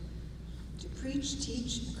it. To preach,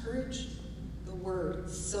 teach, encourage. The word,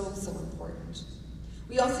 so, so important.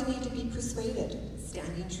 We also need to be persuaded,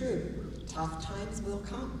 standing true. Tough times will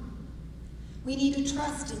come. We need to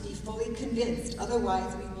trust and be fully convinced,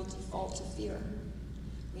 otherwise we will default to fear.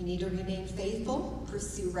 We need to remain faithful,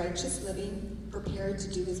 pursue righteous living, prepared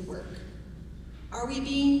to do his work. Are we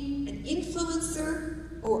being an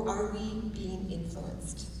influencer, or are we being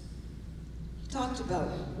influenced? He talked about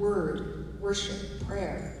word, worship,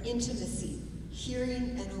 prayer, intimacy,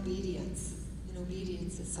 hearing, and obedience. And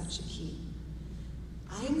obedience is such a key.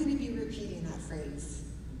 I am going to be repeating that phrase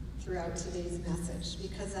throughout today's message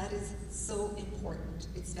because that is so important.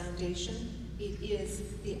 It's foundation. It is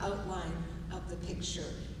the outline of the picture.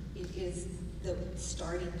 It is the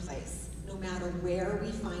starting place, no matter where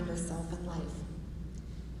we find ourselves in life.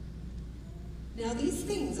 Now these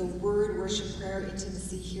things, a word, worship, prayer,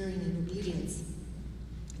 intimacy, hearing, and obedience,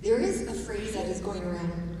 there is a phrase that is going around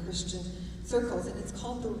in Christian circles, and it's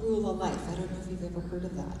called the rule of life. I don't know if you've ever heard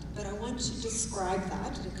of that, but I want to describe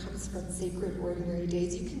that. It comes from Sacred Ordinary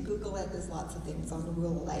Days. You can Google it. There's lots of things on the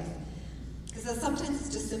rule of life. Because sometimes it's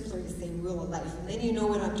just simpler to say rule of life, and then you know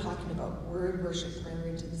what I'm talking about. Word, worship, prayer,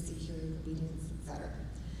 intimacy, hearing, obedience, etc.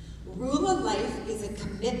 Rule of life is a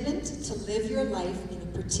commitment to live your life in a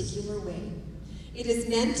particular way. It is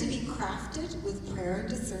meant to be crafted with prayer and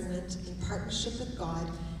discernment in partnership with God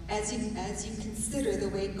as you consider the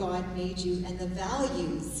way God made you and the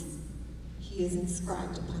values he has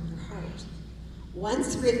inscribed upon your heart.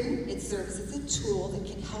 Once written, it serves as a tool that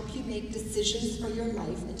can help you make decisions for your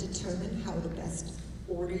life and determine how to best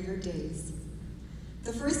order your days.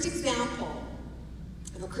 The first example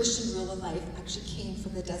of a Christian rule of life actually came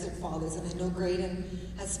from the Desert Fathers, and I know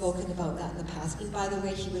Graydon has spoken about that in the past. And by the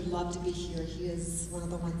way, he would love to be here. He is one of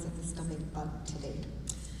the ones with the stomach bug today.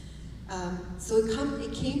 So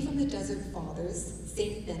it came from the Desert Fathers,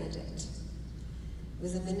 Saint Benedict. It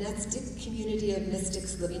was a monastic community of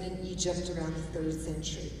mystics living in Egypt around the 3rd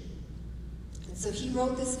century. And so he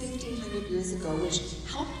wrote this 1,500 years ago, which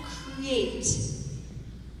helped create,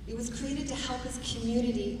 it was created to help his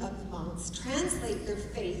community of monks translate their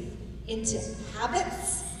faith into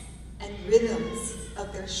habits and rhythms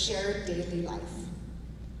of their shared daily life.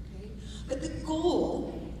 Okay? But the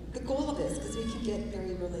goal of this, because we can get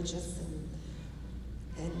very religious and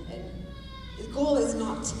the goal is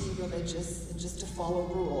not to be religious and just to follow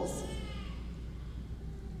rules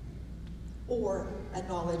or a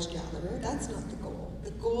knowledge gatherer. That's not the goal.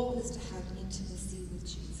 The goal is to have intimacy with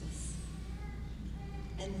Jesus.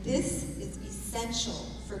 And this is essential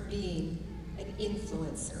for being an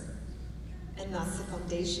influencer. And that's the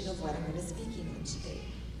foundation of what I'm going to be speaking on today.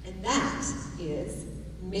 And that is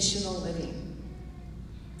missional living.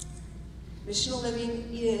 Missional living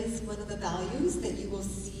is one of the values that you will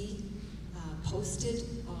see posted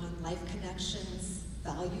on Life Connections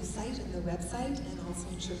value site and their website, and also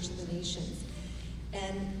in Church of the Nations.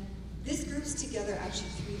 And this groups together actually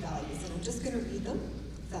 3 values, and I'm just going to read them,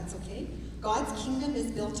 if that's okay. God's kingdom is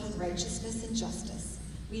built on righteousness and justice.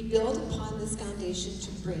 We build upon this foundation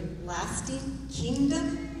to bring lasting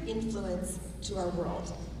kingdom influence to our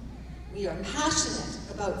world. We are passionate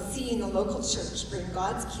about seeing the local church bring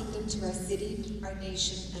God's kingdom to our city, our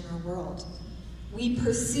nation, and our world. We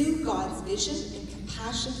pursue God's vision and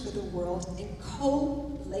compassion for the world and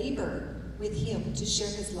co-labor with Him to share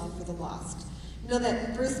His love for the lost. You know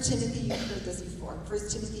that 1 Timothy, you've heard this before, 1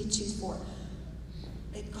 Timothy 2:4,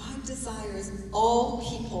 that God desires all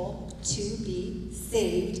people to be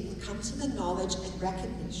saved and come to the knowledge and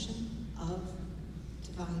recognition of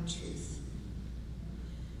divine truth.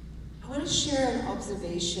 I want to share an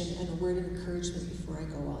observation and a word of encouragement before I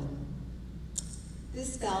go on.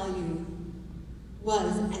 This value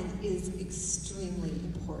was and is extremely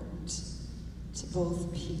important to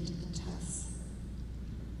both Pete and Tess.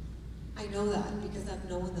 I know that because I've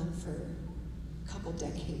known them for a couple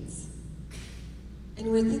decades.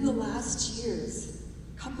 And within the last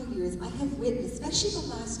couple years, I have witnessed, especially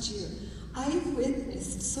the last year, I have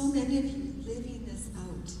witnessed so many of you living this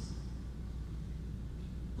out.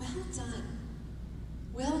 Well done.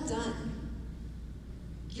 Well done.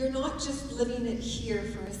 You're not just living it here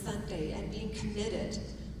for a Sunday and being committed,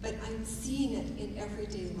 but I'm seeing it in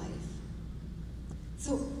everyday life.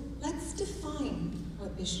 So let's define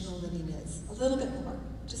what missional living is a little bit more,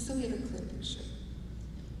 just so we have a clear picture.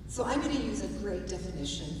 So I'm going to use a great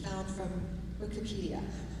definition found from Wikipedia.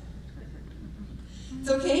 It's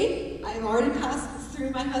okay, I've already passed this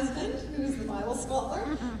through my husband, who is the Bible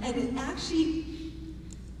scholar, and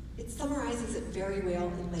it summarizes it very well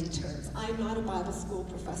in lay terms. I'm not a Bible school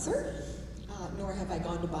professor, nor have I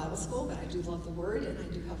gone to Bible school, but I do love the Word, and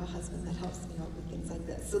I do have a husband that helps me out with things like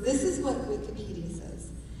this. So this is what Wikipedia says.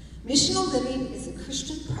 Missional living is a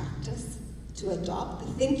Christian practice to adopt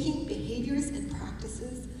the thinking, behaviors, and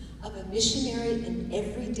practices of a missionary in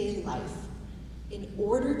everyday life in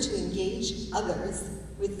order to engage others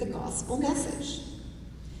with the gospel message.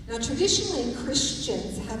 Now, traditionally,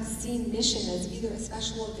 Christians have seen mission as either a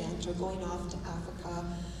special event or going off to Africa,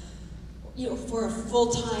 for a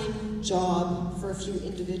full-time job for a few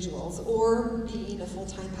individuals, or being a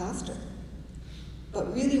full-time pastor.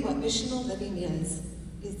 But really what missional living is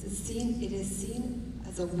seen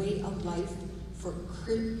as a way of life for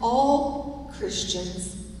all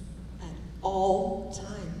Christians at all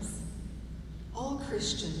times. All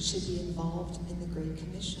Christians should be involved in the Great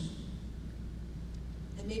Commission.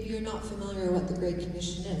 And maybe you're not familiar with what the Great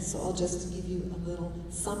Commission is, so I'll just give you a little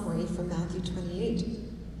summary from Matthew 28,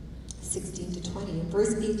 16 to 20. In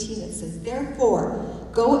verse 18 it says, "Therefore,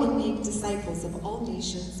 go and make disciples of all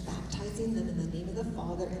nations, baptizing them in the name of the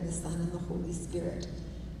Father and the Son and the Holy Spirit.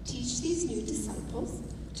 Teach these new disciples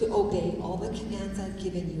to obey all the commands I've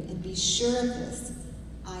given you, and be sure of this,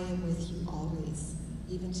 I am with you always,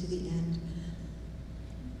 even to the end."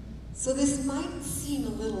 So this might seem a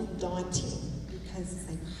little daunting, because it's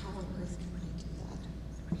like, how on earth can I do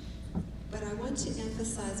that? But I want to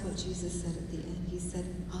emphasize what Jesus said at the end. He said,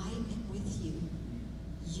 I am with you.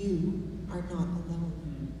 You are not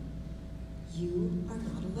alone. You are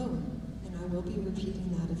not alone. And I will be repeating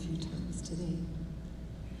that a few times today.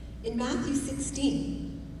 In Matthew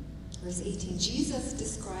 16, verse 18, Jesus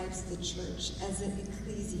describes the church as an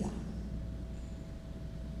ecclesia.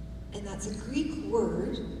 And that's a Greek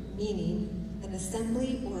word meaning an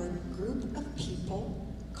assembly or a group of people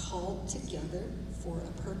called together for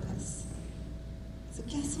a purpose. So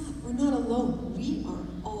guess what? We're not alone. We are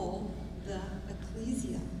all the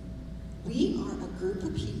ecclesia. We are a group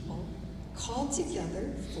of people called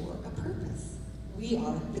together for a purpose. We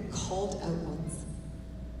are the called out ones.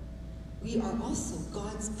 We are also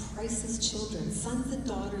God's priceless children, sons and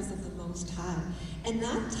daughters of the Most High. And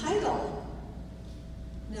that title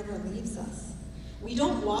never leaves us. We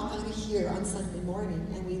don't walk out of here on Sunday morning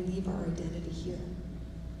and we leave our identity here.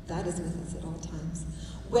 That is with us at all times.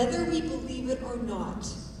 Whether we believe it or not,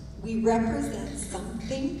 we represent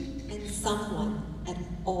something and someone at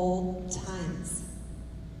all times.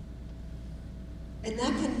 And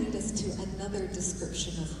that can lead us to another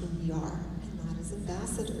description of who we are, and that is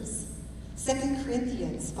ambassadors. 2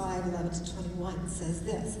 Corinthians 5:11-21 says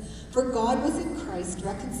this, "For God was in Christ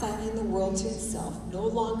reconciling the world to himself, no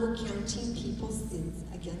longer counting people's sins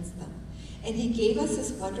against them. And he gave us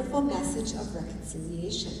this wonderful message of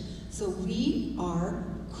reconciliation. So we are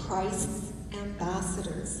Christ's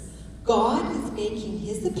ambassadors. God is making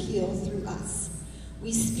his appeal through us.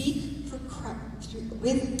 We speak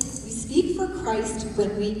for Christ,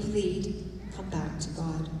 when we plead, come back to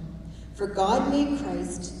God. For God made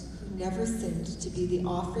Christ, who never sinned, to be the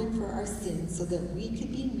offering for our sins, so that we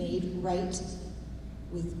could be made right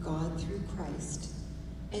with God through Christ.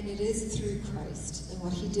 And it is through Christ and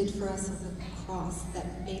what he did for us on the cross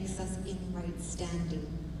that makes us in right standing.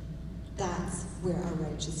 That's where our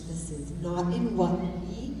righteousness is, not in what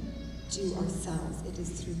we do ourselves. It is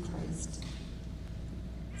through Christ.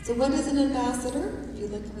 So what is an ambassador? If you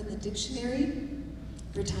look in the dictionary,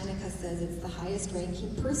 Britannica says it's the highest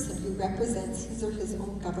ranking person who represents his or his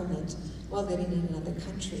own government while living in another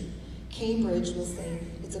country. Cambridge will say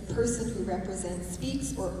it's a person who represents,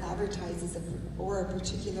 speaks, or advertises or a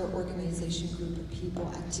particular organization, group of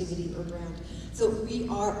people, activity, or brand. So we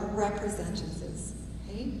are representatives,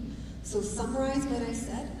 okay? So summarize what I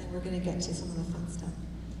said, and we're going to get to some of the fun stuff.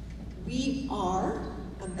 We are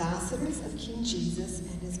ambassadors of King Jesus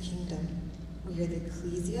and his kingdom. We are the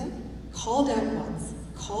ecclesia, called out ones,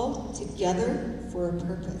 called together for a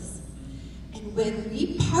purpose. And when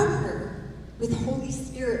we partner with Holy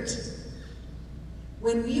Spirit,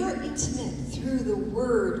 when we are intimate through the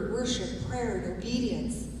word, worship, prayer, and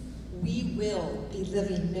obedience, we will be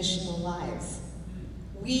living missional lives.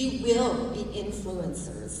 We will be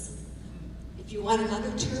influencers. If you want another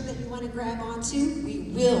term that you want to grab onto,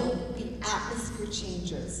 we will be atmosphere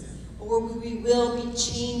changers, or we will be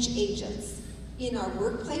change agents in our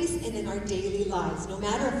workplace and in our daily lives, no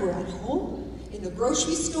matter if we're at home, in the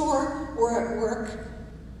grocery store, or at work,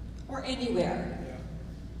 or anywhere.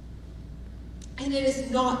 And it is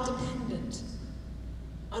not dependent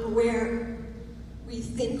on where we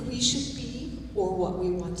think we should be or what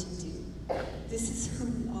we want to do. This is who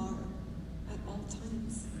we are at all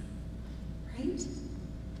times, right?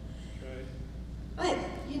 But,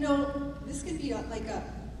 you know, this can be like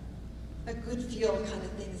a good feel kind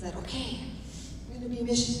of thing. Is that, okay, I'm going to be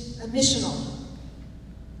a missional.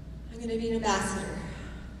 I'm going to be an ambassador.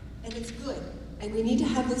 And it's good. And we need to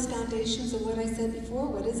have those foundations of what I said before.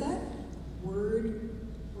 What is that? Word,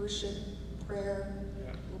 worship, prayer,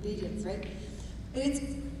 obedience, right? And it's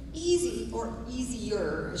easy, or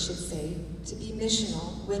easier, I should say, to be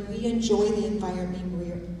missional when we enjoy the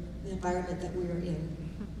environment that we're in.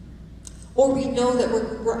 Or we know that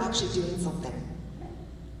we're actually doing something,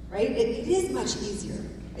 right? It is much easier.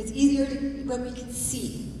 It's easier when we can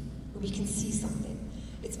see something.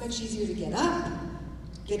 It's much easier to get up,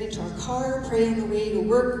 get into our car, pray on the way to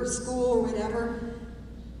work or school or whatever.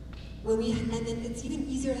 And then it's even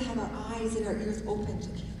easier to have our eyes and our ears open to,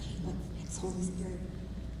 okay, what's next, Holy Spirit?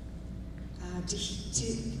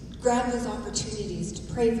 To grab those opportunities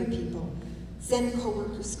to pray for people, send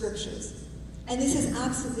co-workers scriptures. And this is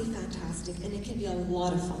absolutely fantastic, and it can be a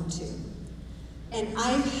lot of fun too. And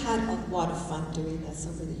I've had a lot of fun doing this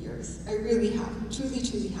over the years. I really have, truly,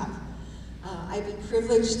 truly have. I've been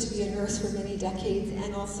privileged to be a nurse for many decades,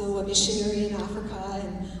 and also a missionary in Africa,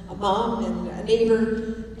 and a mom, and a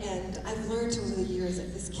neighbor. And I've learned over the years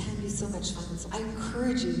that this can be so much fun. So I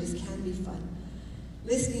encourage you, this can be fun.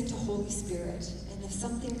 Listening to Holy Spirit, and if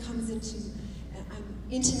something comes into, and I'm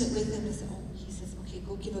intimate with him, and say, oh, he says, okay,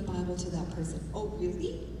 go give a Bible to that person. Oh,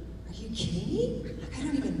 really? Are you kidding me? Like, I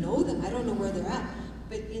don't even know them. I don't know where they're at.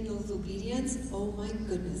 But in those obedience, oh my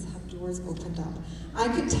goodness, have doors opened up. I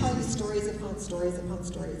could tell you stories upon stories upon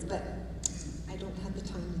stories, but I don't have the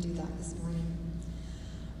time to do that this morning.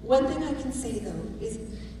 One thing I can say, though, is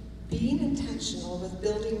being intentional with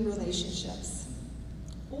building relationships,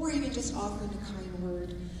 or even just offering a kind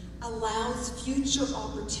word, allows future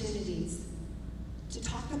opportunities to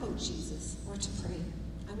talk about Jesus or to pray.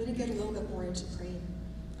 I'm going to get a little bit more into praying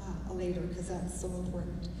later, because that's so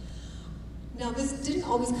important. Now, this didn't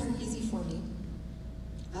always come easy for me.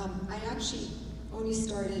 I actually only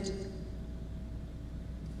started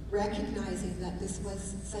recognizing that this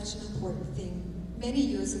was such an important thing many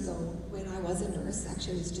years ago when I was a nurse.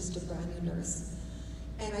 Actually, I was just a brand new nurse.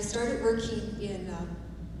 And I started working in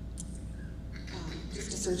just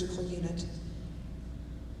a surgical unit,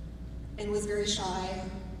 and was very shy,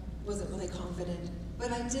 wasn't really confident.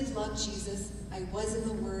 But I did love Jesus, I was in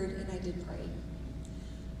the Word, and I did pray.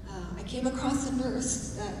 I came across a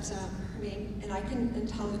nurse that, her name, and I couldn't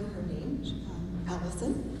tell you her name,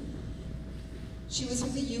 Allison. She was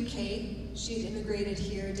from the UK. She had immigrated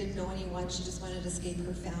here, didn't know anyone. She just wanted to escape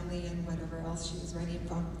her family and whatever else she was running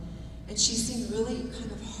from. And she seemed really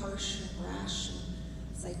kind of harsh and brash. And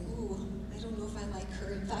it's like, ooh, I don't know if I like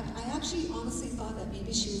her. In fact, I actually honestly thought that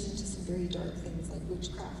maybe she was into some very dark things like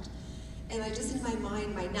witchcraft. And I just, in my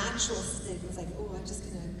mind, my natural state was like, oh, I'm just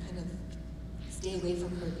gonna kind of stay away from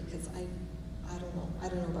her because I don't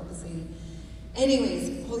know about this lady.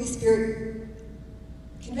 Anyways, Holy Spirit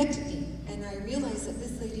convicted me, and I realized that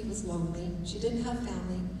this lady was lonely. She didn't have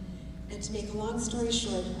family. And to make a long story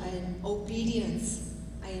short, in obedience,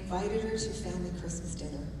 I invited her to family Christmas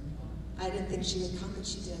dinner. I didn't think she would come, but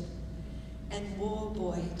she did. And whoa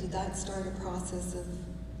boy, did that start a process of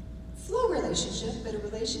slow relationship, but a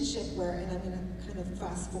relationship where, and I'm going to kind of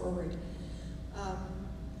fast forward,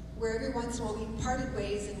 where every once in a while we parted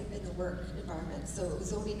ways in the work environment. So it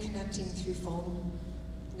was only connecting through phone,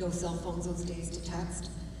 no cell phones those days, to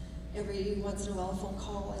text. Every once in a while a phone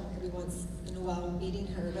call, and every once in a while meeting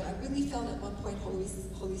her. But I really felt at one point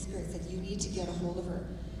Holy Spirit said, you need to get a hold of her.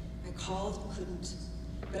 I called, couldn't,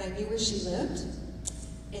 but I knew where she lived.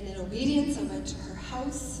 And in obedience, I went to her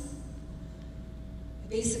house. I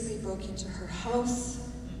basically broke into her house,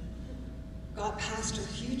 got past her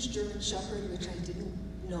huge German Shepherd, which I didn't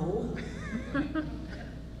know,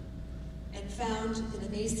 and found an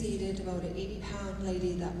emaciated, about an 80-pound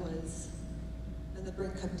lady that was on the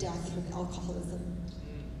brink of death from alcoholism.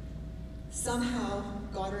 Somehow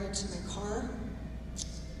got her into my car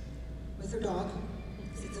with her dog,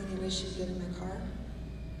 because it's the only way she could get in my car.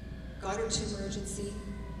 Got her to emergency.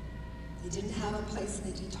 They didn't have a place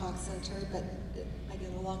in the detox center, but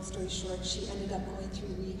again, a long story short, she ended up going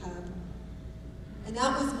through rehab. And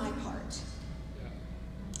that was my part.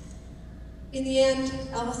 In the end,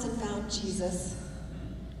 Allison found Jesus.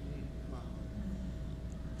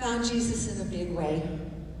 Found Jesus in a big way.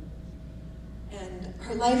 And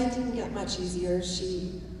her life didn't get much easier.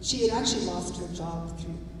 She had actually lost her job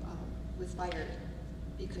through, was fired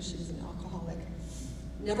because she was an alcoholic.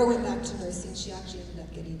 Never went back to nursing. She actually ended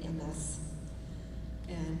up getting MS.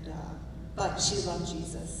 And, but she loved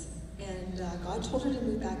Jesus. And God told her to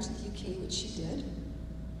move back to the UK, which she did.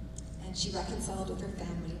 And she reconciled with her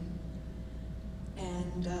family.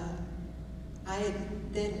 And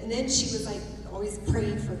then she was like always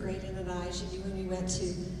praying for Graydon and I. She knew when we went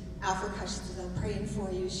to Africa, she said, I'm praying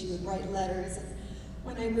for you. She would write letters. And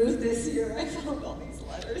when I moved this year, I found all these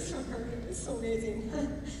letters from her. It was so amazing.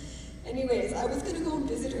 Anyways, I was going to go and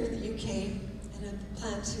visit her in the UK, and I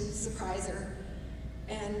planned to surprise her.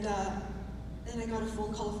 And then I got a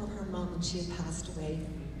phone call from her mom, and she had passed away.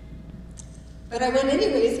 But I went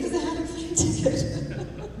anyways because I had a plane ticket.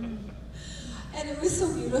 And it was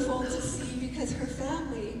so beautiful to see, because her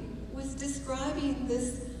family was describing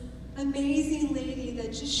this amazing lady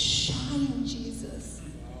that just shined Jesus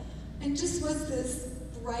and just was this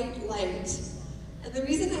bright light. And the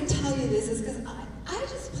reason I tell you this is because I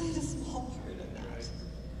just played a small part in that.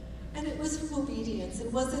 And it was from obedience.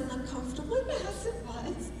 It wasn't uncomfortable. Yes, it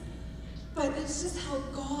was. But it's just how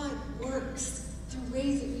God works through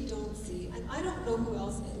ways that we don't see. And I don't know who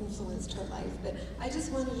else influenced her life, but I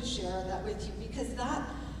just wanted to share that with you, because that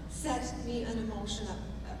set me an emotion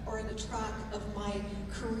or in a track of my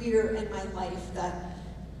career and my life, that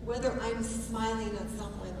whether I'm smiling at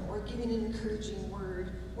someone or giving an encouraging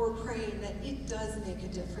word or praying, that it does make a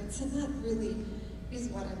difference. And that really is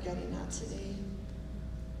what I'm getting at today.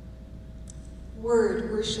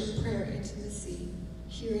 Word, worship, prayer, intimacy,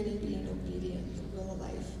 hearing and being obedient, the will of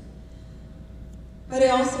life. But I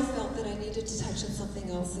also felt that I needed to touch on something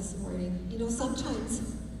else this morning. You know,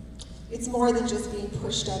 sometimes it's more than just being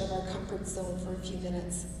pushed out of our comfort zone for a few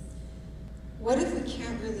minutes. What if we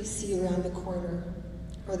can't really see around the corner,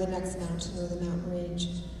 or the next mountain, or the mountain range?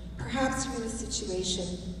 Perhaps you're in a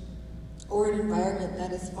situation or an environment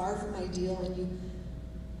that is far from ideal, and you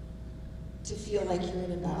to feel like you're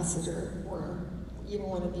an ambassador, or you don't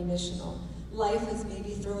want to be missional. Life has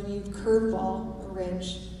maybe thrown you a curveball, a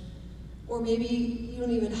wrench, or maybe you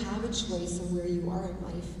don't even have a choice of where you are in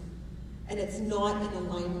life, and it's not in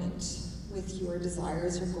alignment with your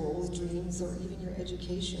desires or goals, dreams, or even your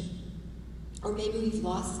education. Or maybe we've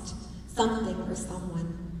lost something or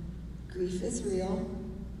someone. Grief is real,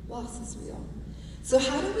 loss is real. So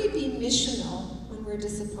how do we be missional when we're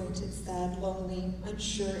disappointed, sad, lonely,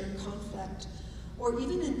 unsure, in conflict, or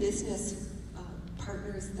even in business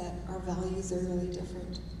partners that our values are really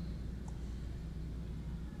different?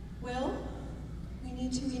 Well, we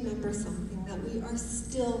need to remember something, that we are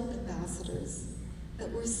still ambassadors,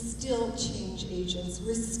 that we're still change agents,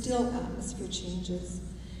 we're still atmosphere changes.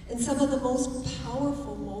 And some of the most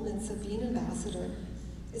powerful moments of being an ambassador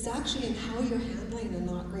is actually in how you're handling a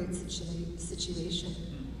not great situation.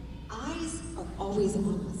 Eyes are always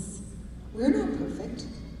on us. We're not perfect.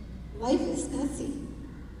 Life is messy.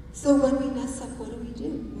 So when we mess up, what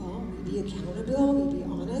do? Well, we be accountable, we be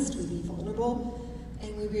honest, we be vulnerable,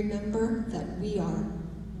 and we remember that we are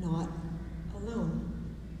not alone.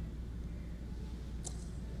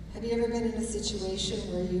 Have you ever been in a situation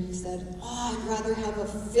where you've said, oh, I'd rather have a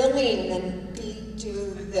filling than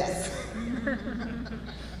do this?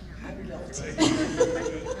 I'm guilty.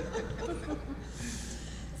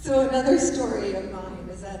 So another story of mine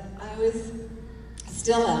is that I was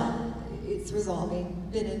still out, it's resolving,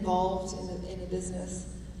 been involved in a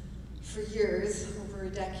business for years, over a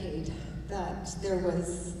decade, that there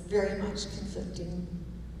was very much conflicting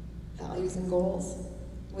values and goals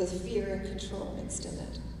with fear and control mixed in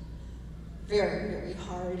it. Very, very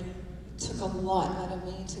hard. It took a lot out of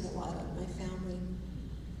me, took a lot out of my family.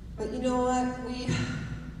 But you know what?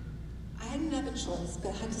 I didn't have a choice, but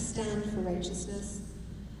I had to stand for righteousness,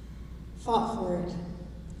 fought for it,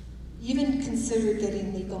 even considered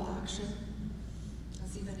getting legal action. That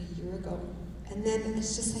was even a year ago. And then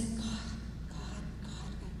it's just like, God,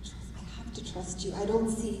 I have to trust you. I don't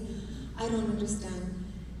see, I don't understand.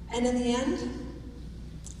 And in the end,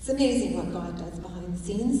 it's amazing what God does behind the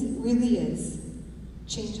scenes. It really is.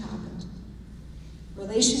 Change happened.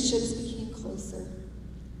 Relationships became closer.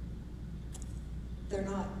 They're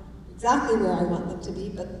not exactly where I want them to be,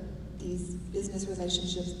 but these business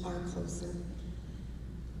relationships are closer.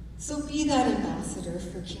 So be that ambassador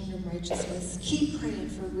for kingdom righteousness. Keep praying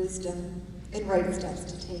for wisdom and right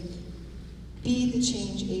steps to take. Be the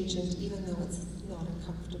change agent, even though it's not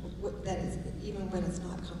uncomfortable. That is, even when it's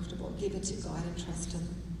not comfortable. Give it to God and trust Him.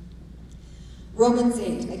 Romans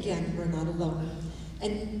 8, again, we're not alone.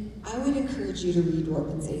 And I would encourage you to read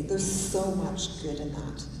Romans 8. There's so much good in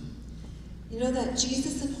that. You know that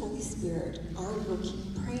Jesus and Holy Spirit are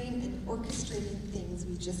working, praying, and orchestrating things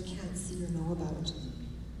we just can't see or know about.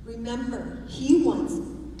 Remember, He wants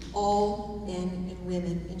all men and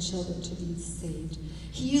women and children to be saved.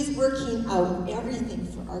 He is working out everything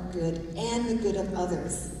for our good and the good of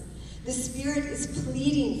others. The Spirit is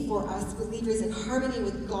pleading for us believers in harmony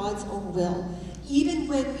with God's own will. Even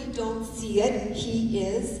when we don't see it, He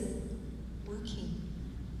is working.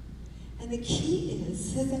 And the key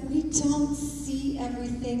is that we don't see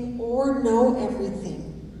everything or know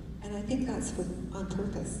everything. And I think that's on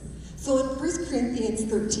purpose. So in 1 Corinthians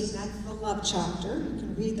 13, that's the love chapter, you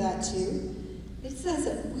can read that too, it says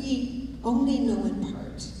that we only know in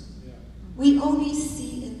part. We only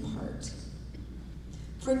see in part.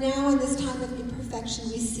 For now, in this time of imperfection,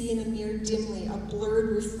 we see in a mirror dimly, a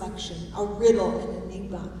blurred reflection, a riddle, an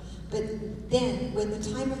enigma. But then, when the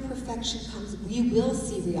time of perfection comes, we will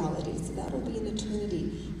see reality. So that'll be in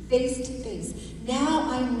eternity, face to face.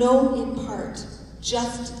 Now I know in part,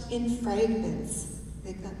 just in fragments,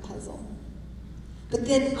 like that puzzle. But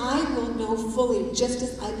then I will know fully, just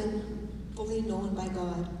as I've been fully known by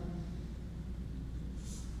God.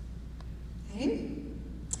 Okay?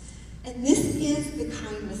 And this is the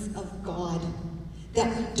kindness of God,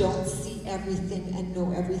 that we don't see everything and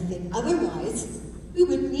know everything. Otherwise, we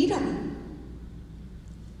wouldn't need Him.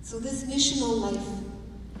 So this missional life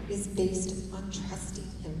is based on trusting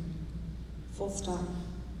Him. Full stop.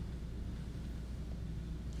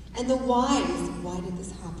 And the why did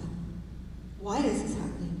this happen? Why is this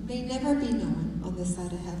happening? May never be known on this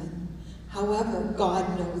side of heaven. However,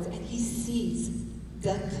 God knows, and He sees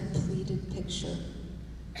the completed picture.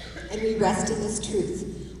 And we rest in this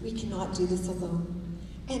truth. We cannot do this alone.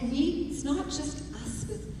 And it's not just us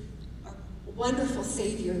with our wonderful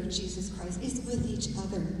Savior, Jesus Christ. It's with each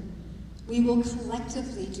other. We will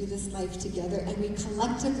collectively do this life together, and we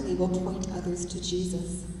collectively will point others to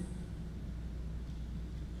Jesus.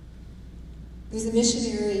 There's a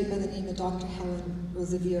missionary by the name of Dr. Helen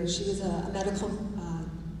Rosevier. She was a medical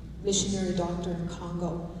missionary doctor in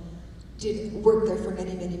Congo. Did work there for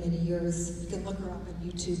many, many, many years. You can look her up on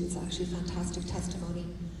YouTube. It's actually a fantastic testimony.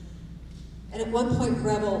 And at one point,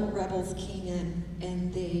 rebels came in,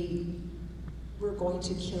 and they were going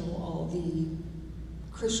to kill all the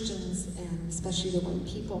Christians, and especially the white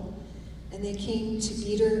people. And they came to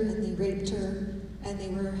beat her, and they raped her, and they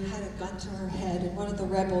had a gun to her head. And one of the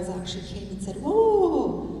rebels actually came and said,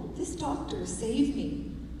 "Whoa, this doctor saved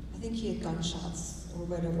me." I think he had gunshots or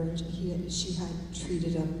whatever, and she had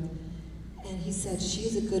treated him. And he said, "She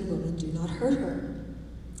is a good woman, do not hurt her."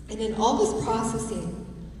 And in all this processing,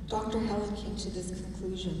 Dr. Helen came to this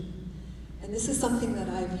conclusion. And this is something that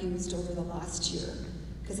I've used over the last year,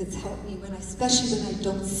 because it's helped me, especially when I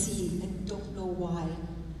don't see and don't know why.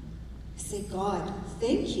 I say, "God,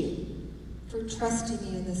 thank you for trusting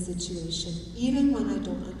me in this situation, even when I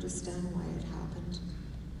don't understand why it happened."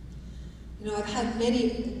 You know, I've had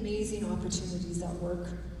many amazing opportunities at work.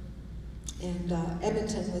 And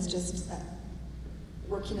Edmonton was just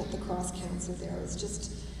working at the Cross Council there. It's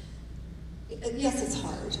just, yes, it's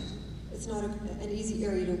hard. It's not an easy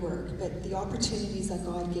area to work, but the opportunities that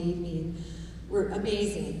God gave me, were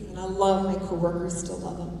amazing, and I love my coworkers, still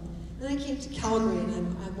love them. Then I came to Calgary,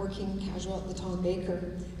 and I'm working casual at the Tom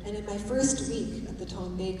Baker. And in my first week at the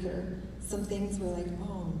Tom Baker, some things were like,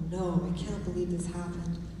 oh no, I can't believe this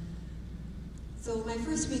happened. So my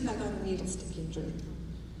first week, I got a needle stick injury.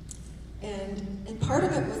 And part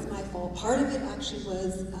of it was my fault. Part of it actually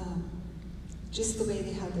was just the way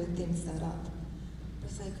they had their things set up. It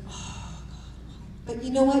was like, oh God, why? But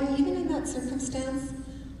you know what? Even in that circumstance,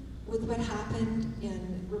 with what happened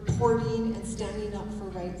in reporting and standing up for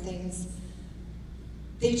right things,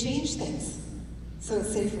 they changed things. So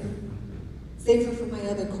it's safer. Safer for my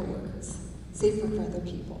other coworkers. Safer for other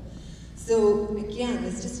people. So again,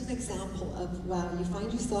 it's just an example of, wow, you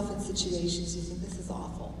find yourself in situations you think this is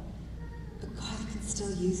awful. But God can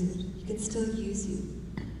still use it. He can still use you.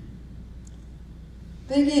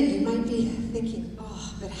 But again, you might be thinking,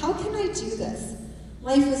 oh, but how can I do this?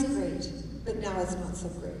 Life was great, but now it's not so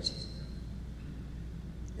great.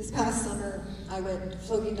 This past summer, I went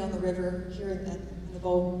floating down the river here in the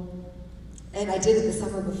boat, and I did it the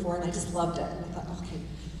summer before, and I just loved it. And I thought, okay,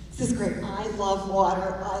 this is great. I love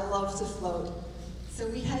water. I love to float. So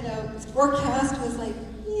we had the forecast was like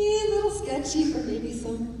a little sketchy for maybe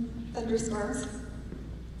some thunderstorms.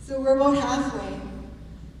 So we're about halfway,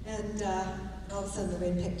 and all of a sudden the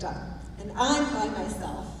wind picked up. And I'm by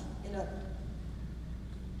myself in a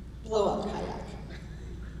blow-up kayak.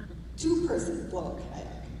 Two-person blow-up kayak.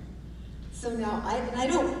 So now, I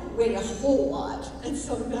don't weigh a whole lot, and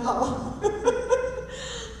so now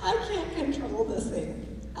I can't control this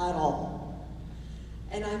thing at all.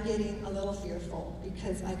 And I'm getting a little fearful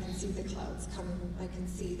because I can see the clouds coming. I can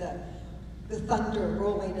see the thunder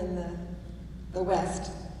rolling in the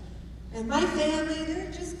west. And my family,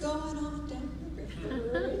 they're just going on down the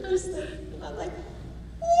river. And I'm like,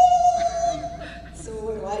 woo! So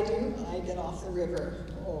what do? I get off the river,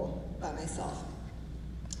 by myself.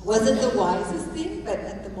 Wasn't the wisest thing, but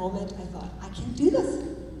at the moment I thought, I can't do this.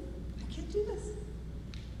 I can't do this.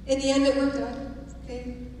 In the end, it worked out,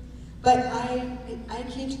 okay? But I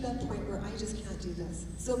came to that point where I just can't do this.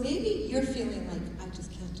 So maybe you're feeling like, I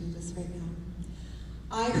just can't do this right now.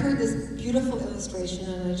 I heard this beautiful illustration,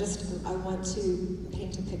 and I want to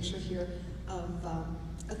paint a picture here of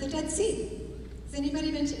the Dead Sea. Has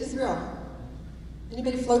anybody been to Israel?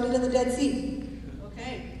 Anybody floated in the Dead Sea?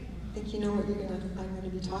 Okay. I think you know what I'm going to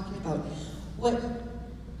be talking about. What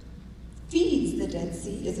feeds the Dead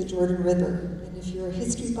Sea is the Jordan River. And if you're a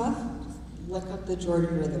history buff, just look up the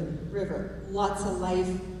Jordan River. Lots of life.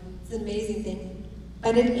 It's an amazing thing.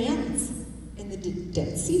 But it ends in the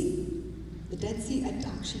Dead Sea. The Dead Sea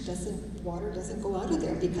actually water doesn't go out of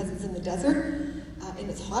there because it's in the desert, and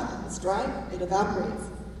it's hot, and it's dry, it evaporates.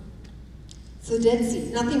 So Dead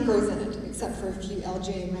Sea, nothing grows in it except for a few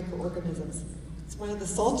algae and microorganisms. It's one of the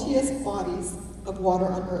saltiest bodies of water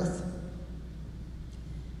on Earth.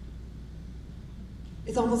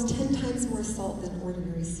 It's almost 10 times more salt than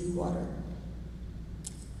ordinary seawater.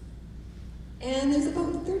 And there's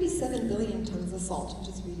about 37 billion tons of salt. I'm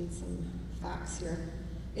just reading some facts here.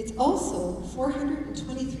 It's also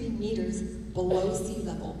 423 meters below sea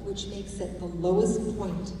level, which makes it the lowest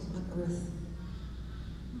point on Earth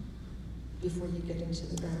before you get into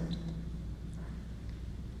the ground.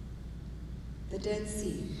 The Dead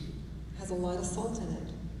Sea has a lot of salt in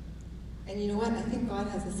it. And you know what? I think God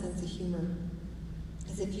has a sense of humor.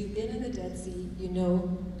 Because if you've been in the Dead Sea, you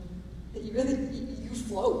know that you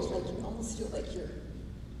float, like you almost feel like you're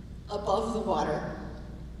above the water.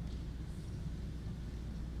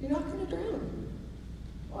 You're not going to drown.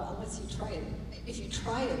 Well, unless you try it. If you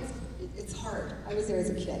try it, it's hard. I was there as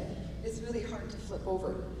a kid. It's really hard to flip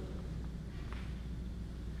over.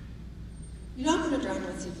 You're not going to drown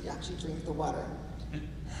unless you actually drink the water.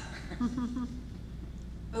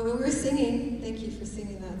 But when we're singing, thank you for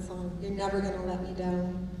singing that song, You're Never Going to Let Me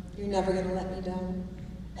Down. You're never going to let me down.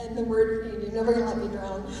 And the word, You're never going to let me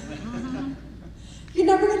drown. You're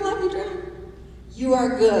never going to let me drown. You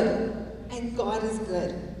are good, and God is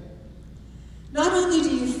good. Not only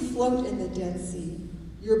do you float in the Dead Sea,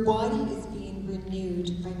 your body is being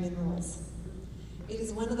renewed by minerals. It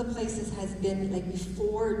is one of the places has been, like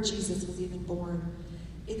before Jesus was even born,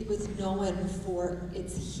 it was known for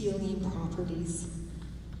its healing properties.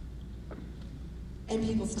 And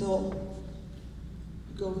people still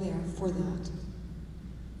go there for that.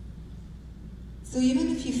 So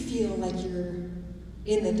even if you feel like you're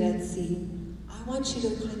in the Dead Sea, I want you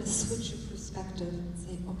to kind of switch your perspective and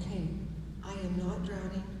say, okay, I am not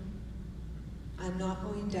drowning. I'm not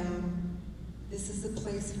going down. This is a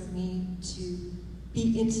place for me to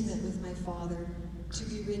be intimate with my Father, to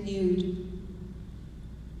be renewed,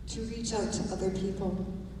 to reach out to other people.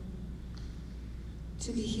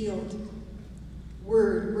 to be healed.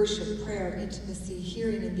 Word, worship, prayer, intimacy,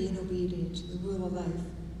 hearing and being obedient to the rule of life.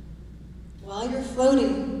 While you're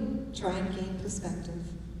floating, try and gain perspective.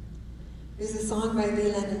 There's a song by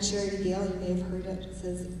Leland and Charity Gale, you may have heard it. It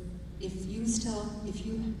says, if you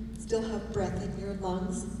still have breath in your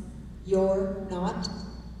lungs, you're not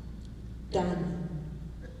done.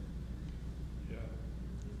 Yeah.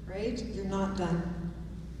 Right? You're not done.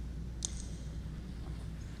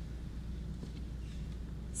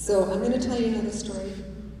 So I'm going to tell you another story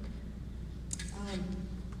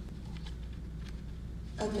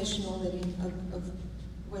of missional living, of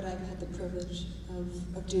what I've had the privilege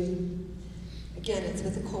of doing. Again, it's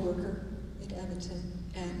with a coworker in Edmonton,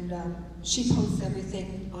 and she posts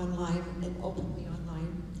everything online and openly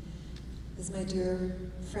online. As my dear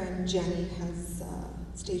friend Jenny has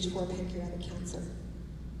stage 4 pancreatic cancer.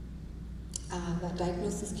 That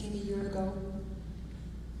diagnosis came a year ago.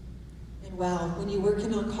 And wow, when you work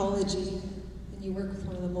in oncology, and you work with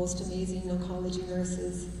one of the most amazing oncology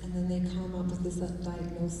nurses, and then they come up with this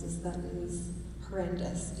diagnosis that is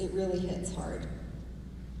horrendous, it really hits hard.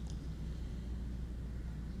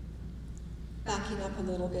 Backing up a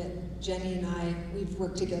little bit, Jenny and I, we've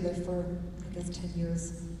worked together for, I guess, 10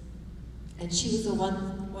 years. And she was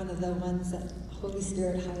one of the ones that Holy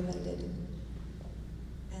Spirit highlighted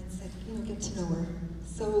and said, you know, get to know her.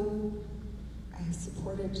 So I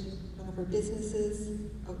supported one of her businesses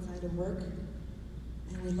outside of work,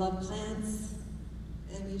 and we love plants,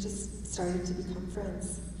 and we just started to become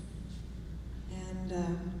friends. And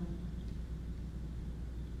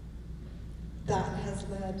that has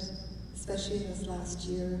led, especially in this last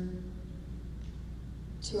year,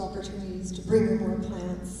 to opportunities to bring her more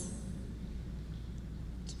plants,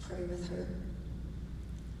 to pray with her.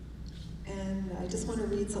 And I just want to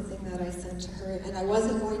read something that I sent to her, and I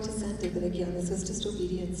wasn't going to send it, but again, this was just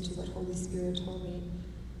obedience to what Holy Spirit told me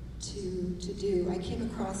to do. I came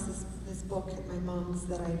across this book at my mom's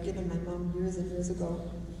that I had given my mom years and years ago,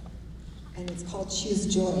 and it's called Choose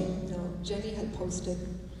Joy. Now, Jenny had posted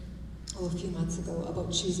a few months ago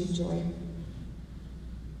about choosing joy.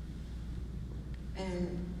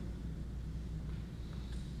 And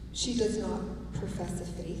she does not profess a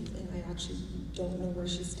faith, and I actually don't know where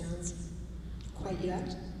she stands quite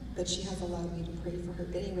yet, but she has allowed me to pray for her.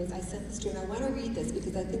 But anyways, I sent this to her, and I want to read this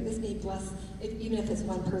because I think this may bless, even if it's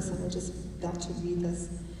one person, I just felt to read this.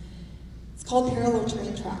 It's called Parallel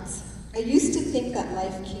Train Tracks. I used to think that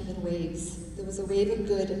life came in waves. There was a wave of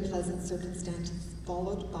good and pleasant circumstances,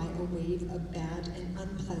 followed by a wave of bad and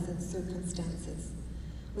unpleasant circumstances,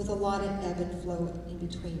 with a lot of ebb and flow in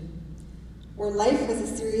between. Where life was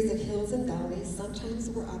a series of hills and valleys, sometimes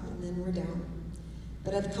we're up and then we're down.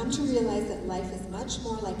 But I've come to realize that life is much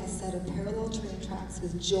more like a set of parallel train tracks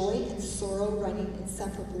with joy and sorrow running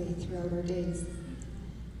inseparably throughout our days.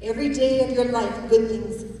 Every day of your life, good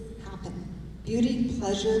things happen. Beauty,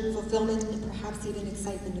 pleasure, fulfillment, and perhaps even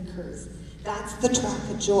excitement occurs. That's the track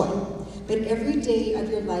of joy. But every day of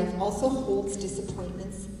your life also holds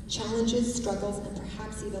disappointments, challenges, struggles, and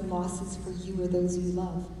perhaps even losses for you or those you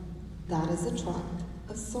love. That is a track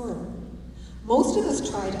of sorrow. Most of us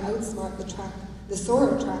try to outsmart the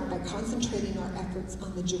sorrow track by concentrating our efforts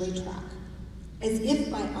on the joy track, as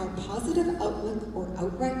if by our positive outlook or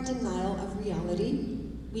outright denial of reality,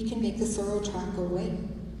 we can make the sorrow track go away.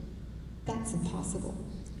 That's impossible,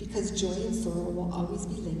 because joy and sorrow will always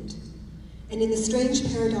be linked. And in the strange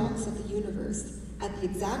paradox of the universe, at the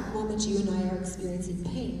exact moment you and I are experiencing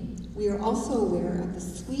pain, we are also aware of the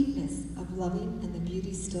sweetness of loving and the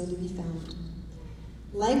beauty still to be found.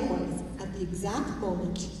 Likewise, at the exact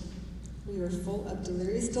moment we are full of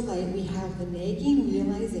delirious delight, we have the nagging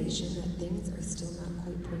realization that things are still not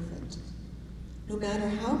quite perfect. No matter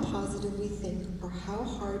how positive we think or how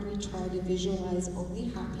hard we try to visualize only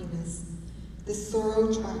happiness, the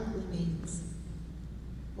sorrow track remains.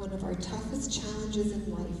 One of our toughest challenges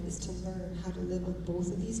in life is to learn how to live on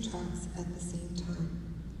both of these tracks at the same time.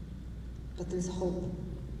 But there's hope.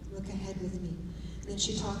 Look ahead with me. And then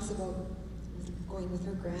she talks about going with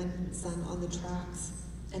her grandson on the tracks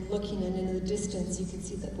and looking, and in the distance you can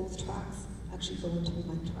see that both tracks actually go into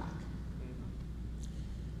one track.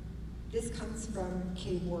 This comes from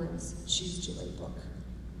Kay Warren's Choose Joy book.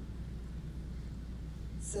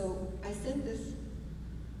 So I sent this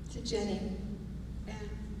to Jenny, and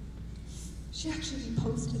she actually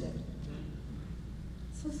posted it.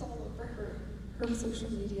 So it's all over her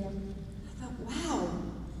social media. I thought, wow,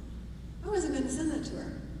 I wasn't going to send that to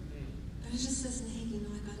her. But it's just this nagging,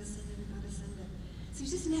 I gotta send it, I gotta send it. So you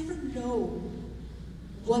just never know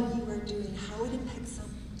what you are doing, how it impacts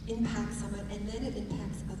someone, and then it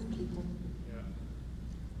impacts other people. Yeah.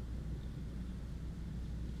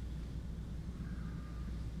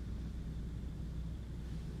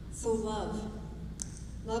 So love.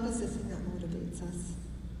 Love is the thing that motivates us,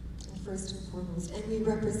 first and foremost, and we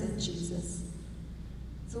represent Jesus.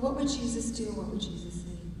 So what would Jesus do and what would Jesus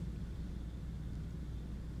say?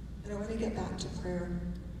 And I want to get back to prayer.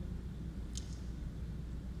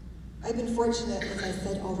 I've been fortunate, as I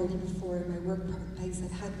said already before, in my workplace,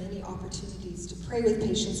 I've had many opportunities to pray with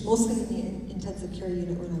patients, mostly in the intensive care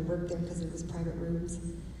unit when I worked there because it was private rooms.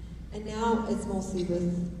 And now it's mostly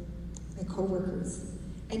with my coworkers.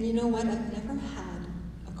 And you know what? I've never had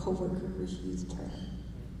a coworker refuse prayer.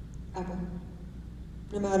 Ever.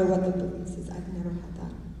 No matter what the beliefs is, I've never had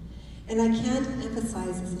that. And I can't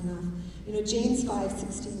emphasize this enough. You know, James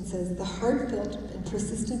 5:16 says, the heartfelt and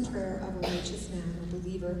persistent prayer of a righteous man or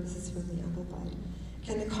believer, this is from the Amplified,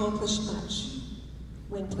 can accomplish much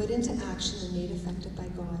when put into action and made effective by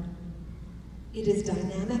God. It is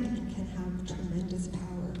dynamic and can have tremendous power.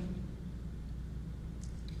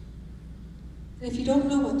 And if you don't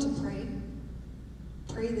know what to pray,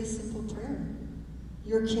 pray this simple prayer.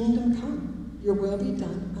 Your kingdom come, your will be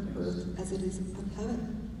done on earth as it is on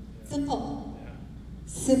heaven. Simple.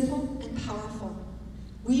 Simple and powerful.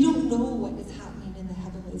 We don't know what is happening in the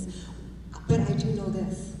heavenlies, but I do know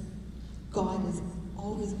this. God is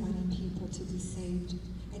always wanting people to be saved,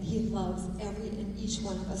 and he loves every and each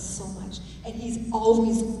one of us so much, and he's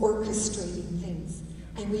always orchestrating things,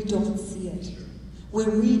 and we don't see it.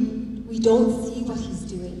 When we don't see what he's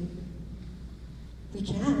doing, we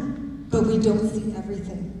can, but we don't see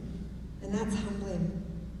everything, and that's humbling.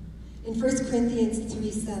 In 1 Corinthians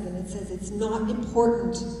 3:7, it says it's not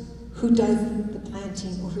important who does the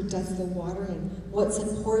planting or who does the watering. What's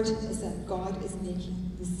important is that God is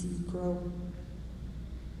making the seed grow.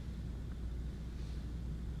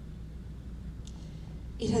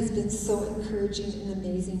 It has been so encouraging and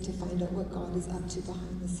amazing to find out what God is up to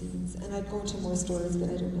behind the scenes. And I'd go into more stories, but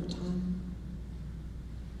I don't have time.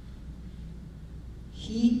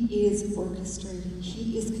 He is orchestrating.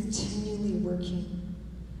 He is continually working.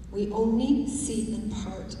 We only see in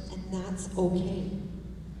part, and that's okay.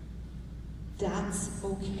 That's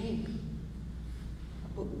okay.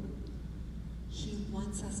 But he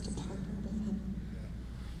wants us to partner with him.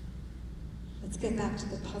 Let's get back to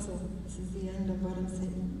the puzzle. This is the end of what I'm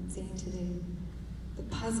saying today. The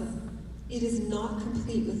puzzle. It is not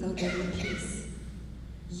complete without every piece.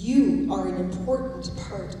 You are an important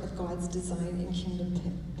part of God's design and kingdom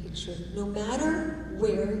picture, no matter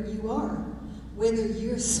where you are. Whether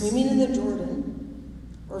you're swimming in the Jordan,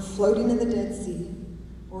 or floating in the Dead Sea,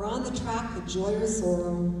 or on the track of joy or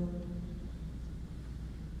sorrow,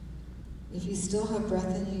 if you still have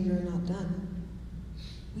breath in you, you're not done.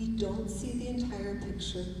 We don't see the entire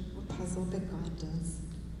picture or puzzle that God does.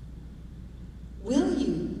 Will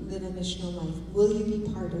you live a missional life? Will you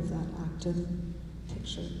be part of that active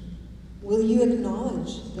picture? Will you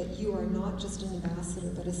acknowledge that you are not just an ambassador,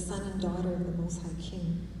 but a son and daughter of the Most High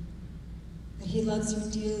King? And he loves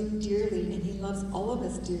you dearly, and he loves all of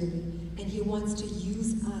us dearly, and he wants to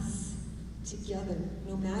use us together,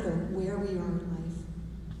 no matter where we are in life.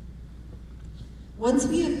 Once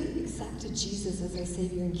we have accepted Jesus as our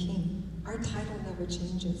Savior and King, our title never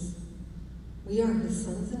changes. We are his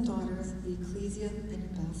sons and daughters, the ecclesia and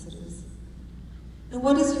ambassadors. And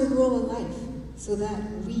what is your role in life? So that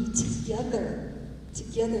we together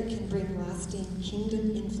can bring lasting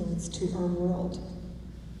kingdom influence to our world.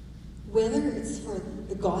 Whether it's for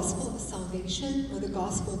the gospel of salvation or the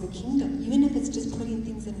gospel of the kingdom, even if it's just putting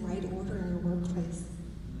things in right order in your workplace.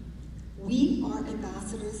 We are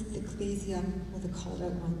ambassadors, the ecclesia, or the called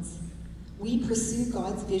out ones. We pursue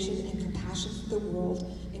God's vision and compassion for the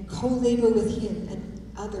world and co-labor with him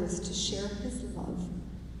and others to share his love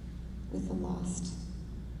with the lost.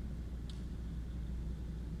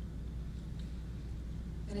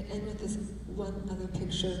 I'm going to end with this one other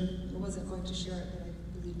picture. I wasn't going to share it, but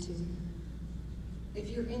I believe to. If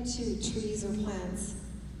you're into trees or plants,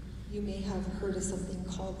 you may have heard of something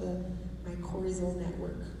called the mycorrhizal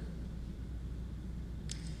network.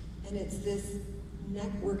 And it's this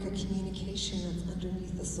network of communication that's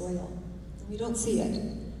underneath the soil. And we don't see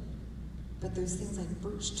it, but there's things like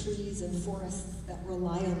birch trees and forests that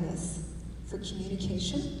rely on this for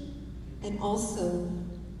communication, and also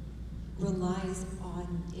relies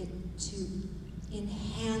on it to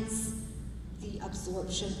enhance the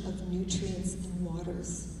absorption of nutrients in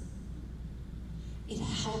waters. It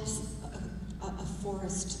helps a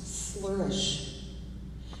forest flourish.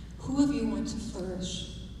 Who of you want to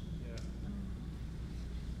flourish?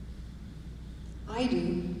 I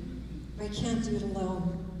do, but I can't do it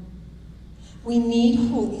alone. We need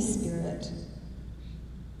Holy Spirit,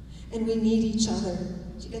 and we need each other.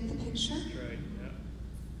 Do you get the picture? Right, yeah.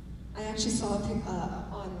 I actually saw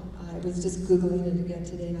I was just Googling it again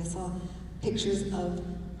today, and I saw pictures of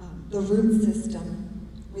the root system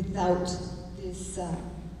without this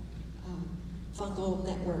fungal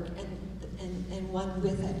network and one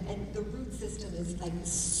with it. And the root system is like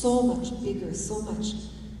so much bigger, so much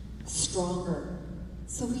stronger.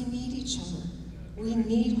 So we need each other. We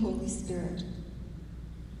need Holy Spirit.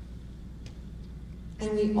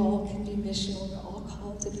 And we all can be missional. We're all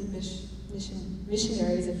called to be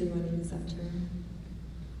missionaries, if you want to use that term.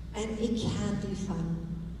 And it can be fun.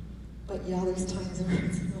 But yeah, there's times where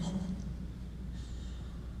it's not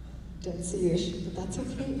dead serious, but that's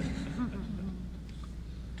okay.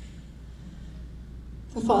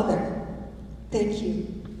 So Father, thank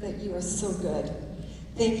you that you are so good.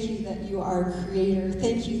 Thank you that you are our creator.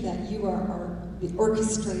 Thank you that you are the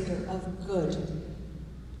orchestrator of good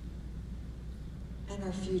and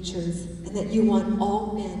our futures, and that you want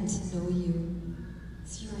all men to know you.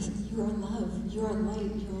 So you are love, you are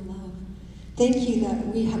light, you are love. Thank you that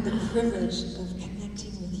we have the privilege of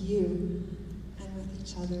connecting with you and with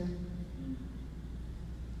each other.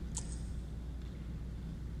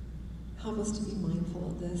 Help us to be mindful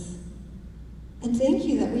of this. And thank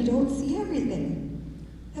you that we don't see everything,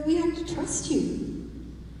 that we have to trust you.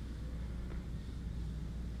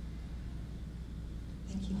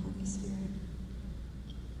 Thank you, Holy Spirit.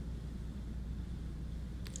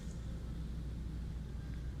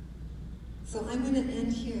 So I'm going to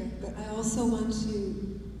end here, but I also want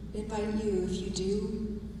to invite you, if you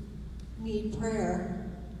do need prayer,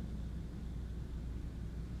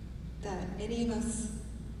 that any of us,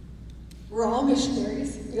 we're all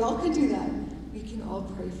missionaries. We all can do that. We can all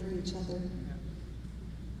pray for each other.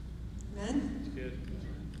 Amen? Good.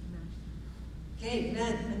 Okay,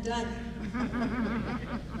 amen. I'm done.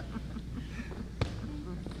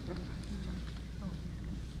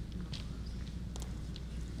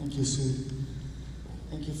 Thank you, Sue.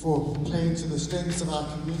 Thank you for playing to the strengths of our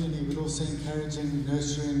community, but also encouraging,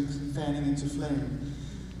 nurturing, fanning into flame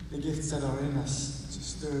the gifts that are in us to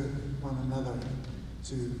stir one another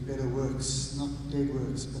to better works, not dead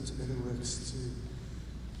works, but to better works,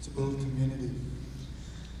 to build community.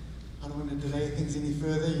 I don't want to delay things any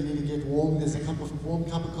further. You need to get warm. There's a warm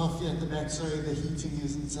cup of coffee at the back. Sorry, the heating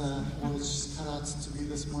isn't always cut out to be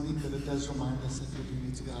this morning, but it does remind us that we do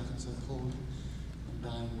need to go out into a cold and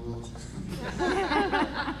dying world.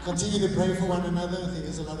 Continue to pray for one another. I think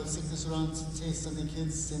there's a lot of sickness around. Tess and the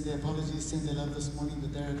kids send their apologies, send their love this morning,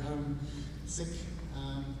 but they're at home sick.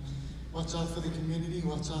 Watch out for the community,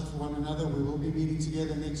 watch out for one another. We will be meeting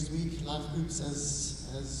together next week. Life groups,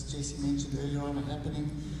 as JC mentioned earlier on, are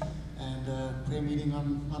happening. And prayer meeting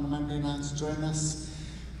on a Monday night. Join us.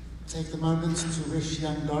 Take the moment to wish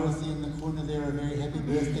young Dorothy in the corner there a very happy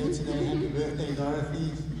birthday today. Happy birthday,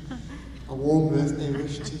 Dorothy. A warm birthday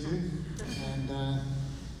wish to you. And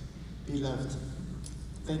be loved.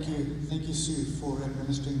 Thank you, Sue, for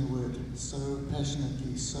administering the word so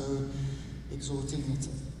passionately, so exhorting it.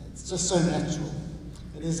 It's just so natural.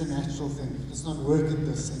 It is a natural thing. Let's not work at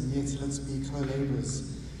this, and yet let's be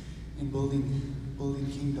co-laborers in building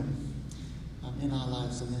kingdom in our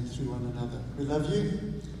lives and then through one another. We love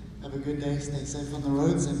you. Have a good day. Stay safe on the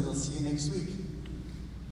roads, and we'll see you next week.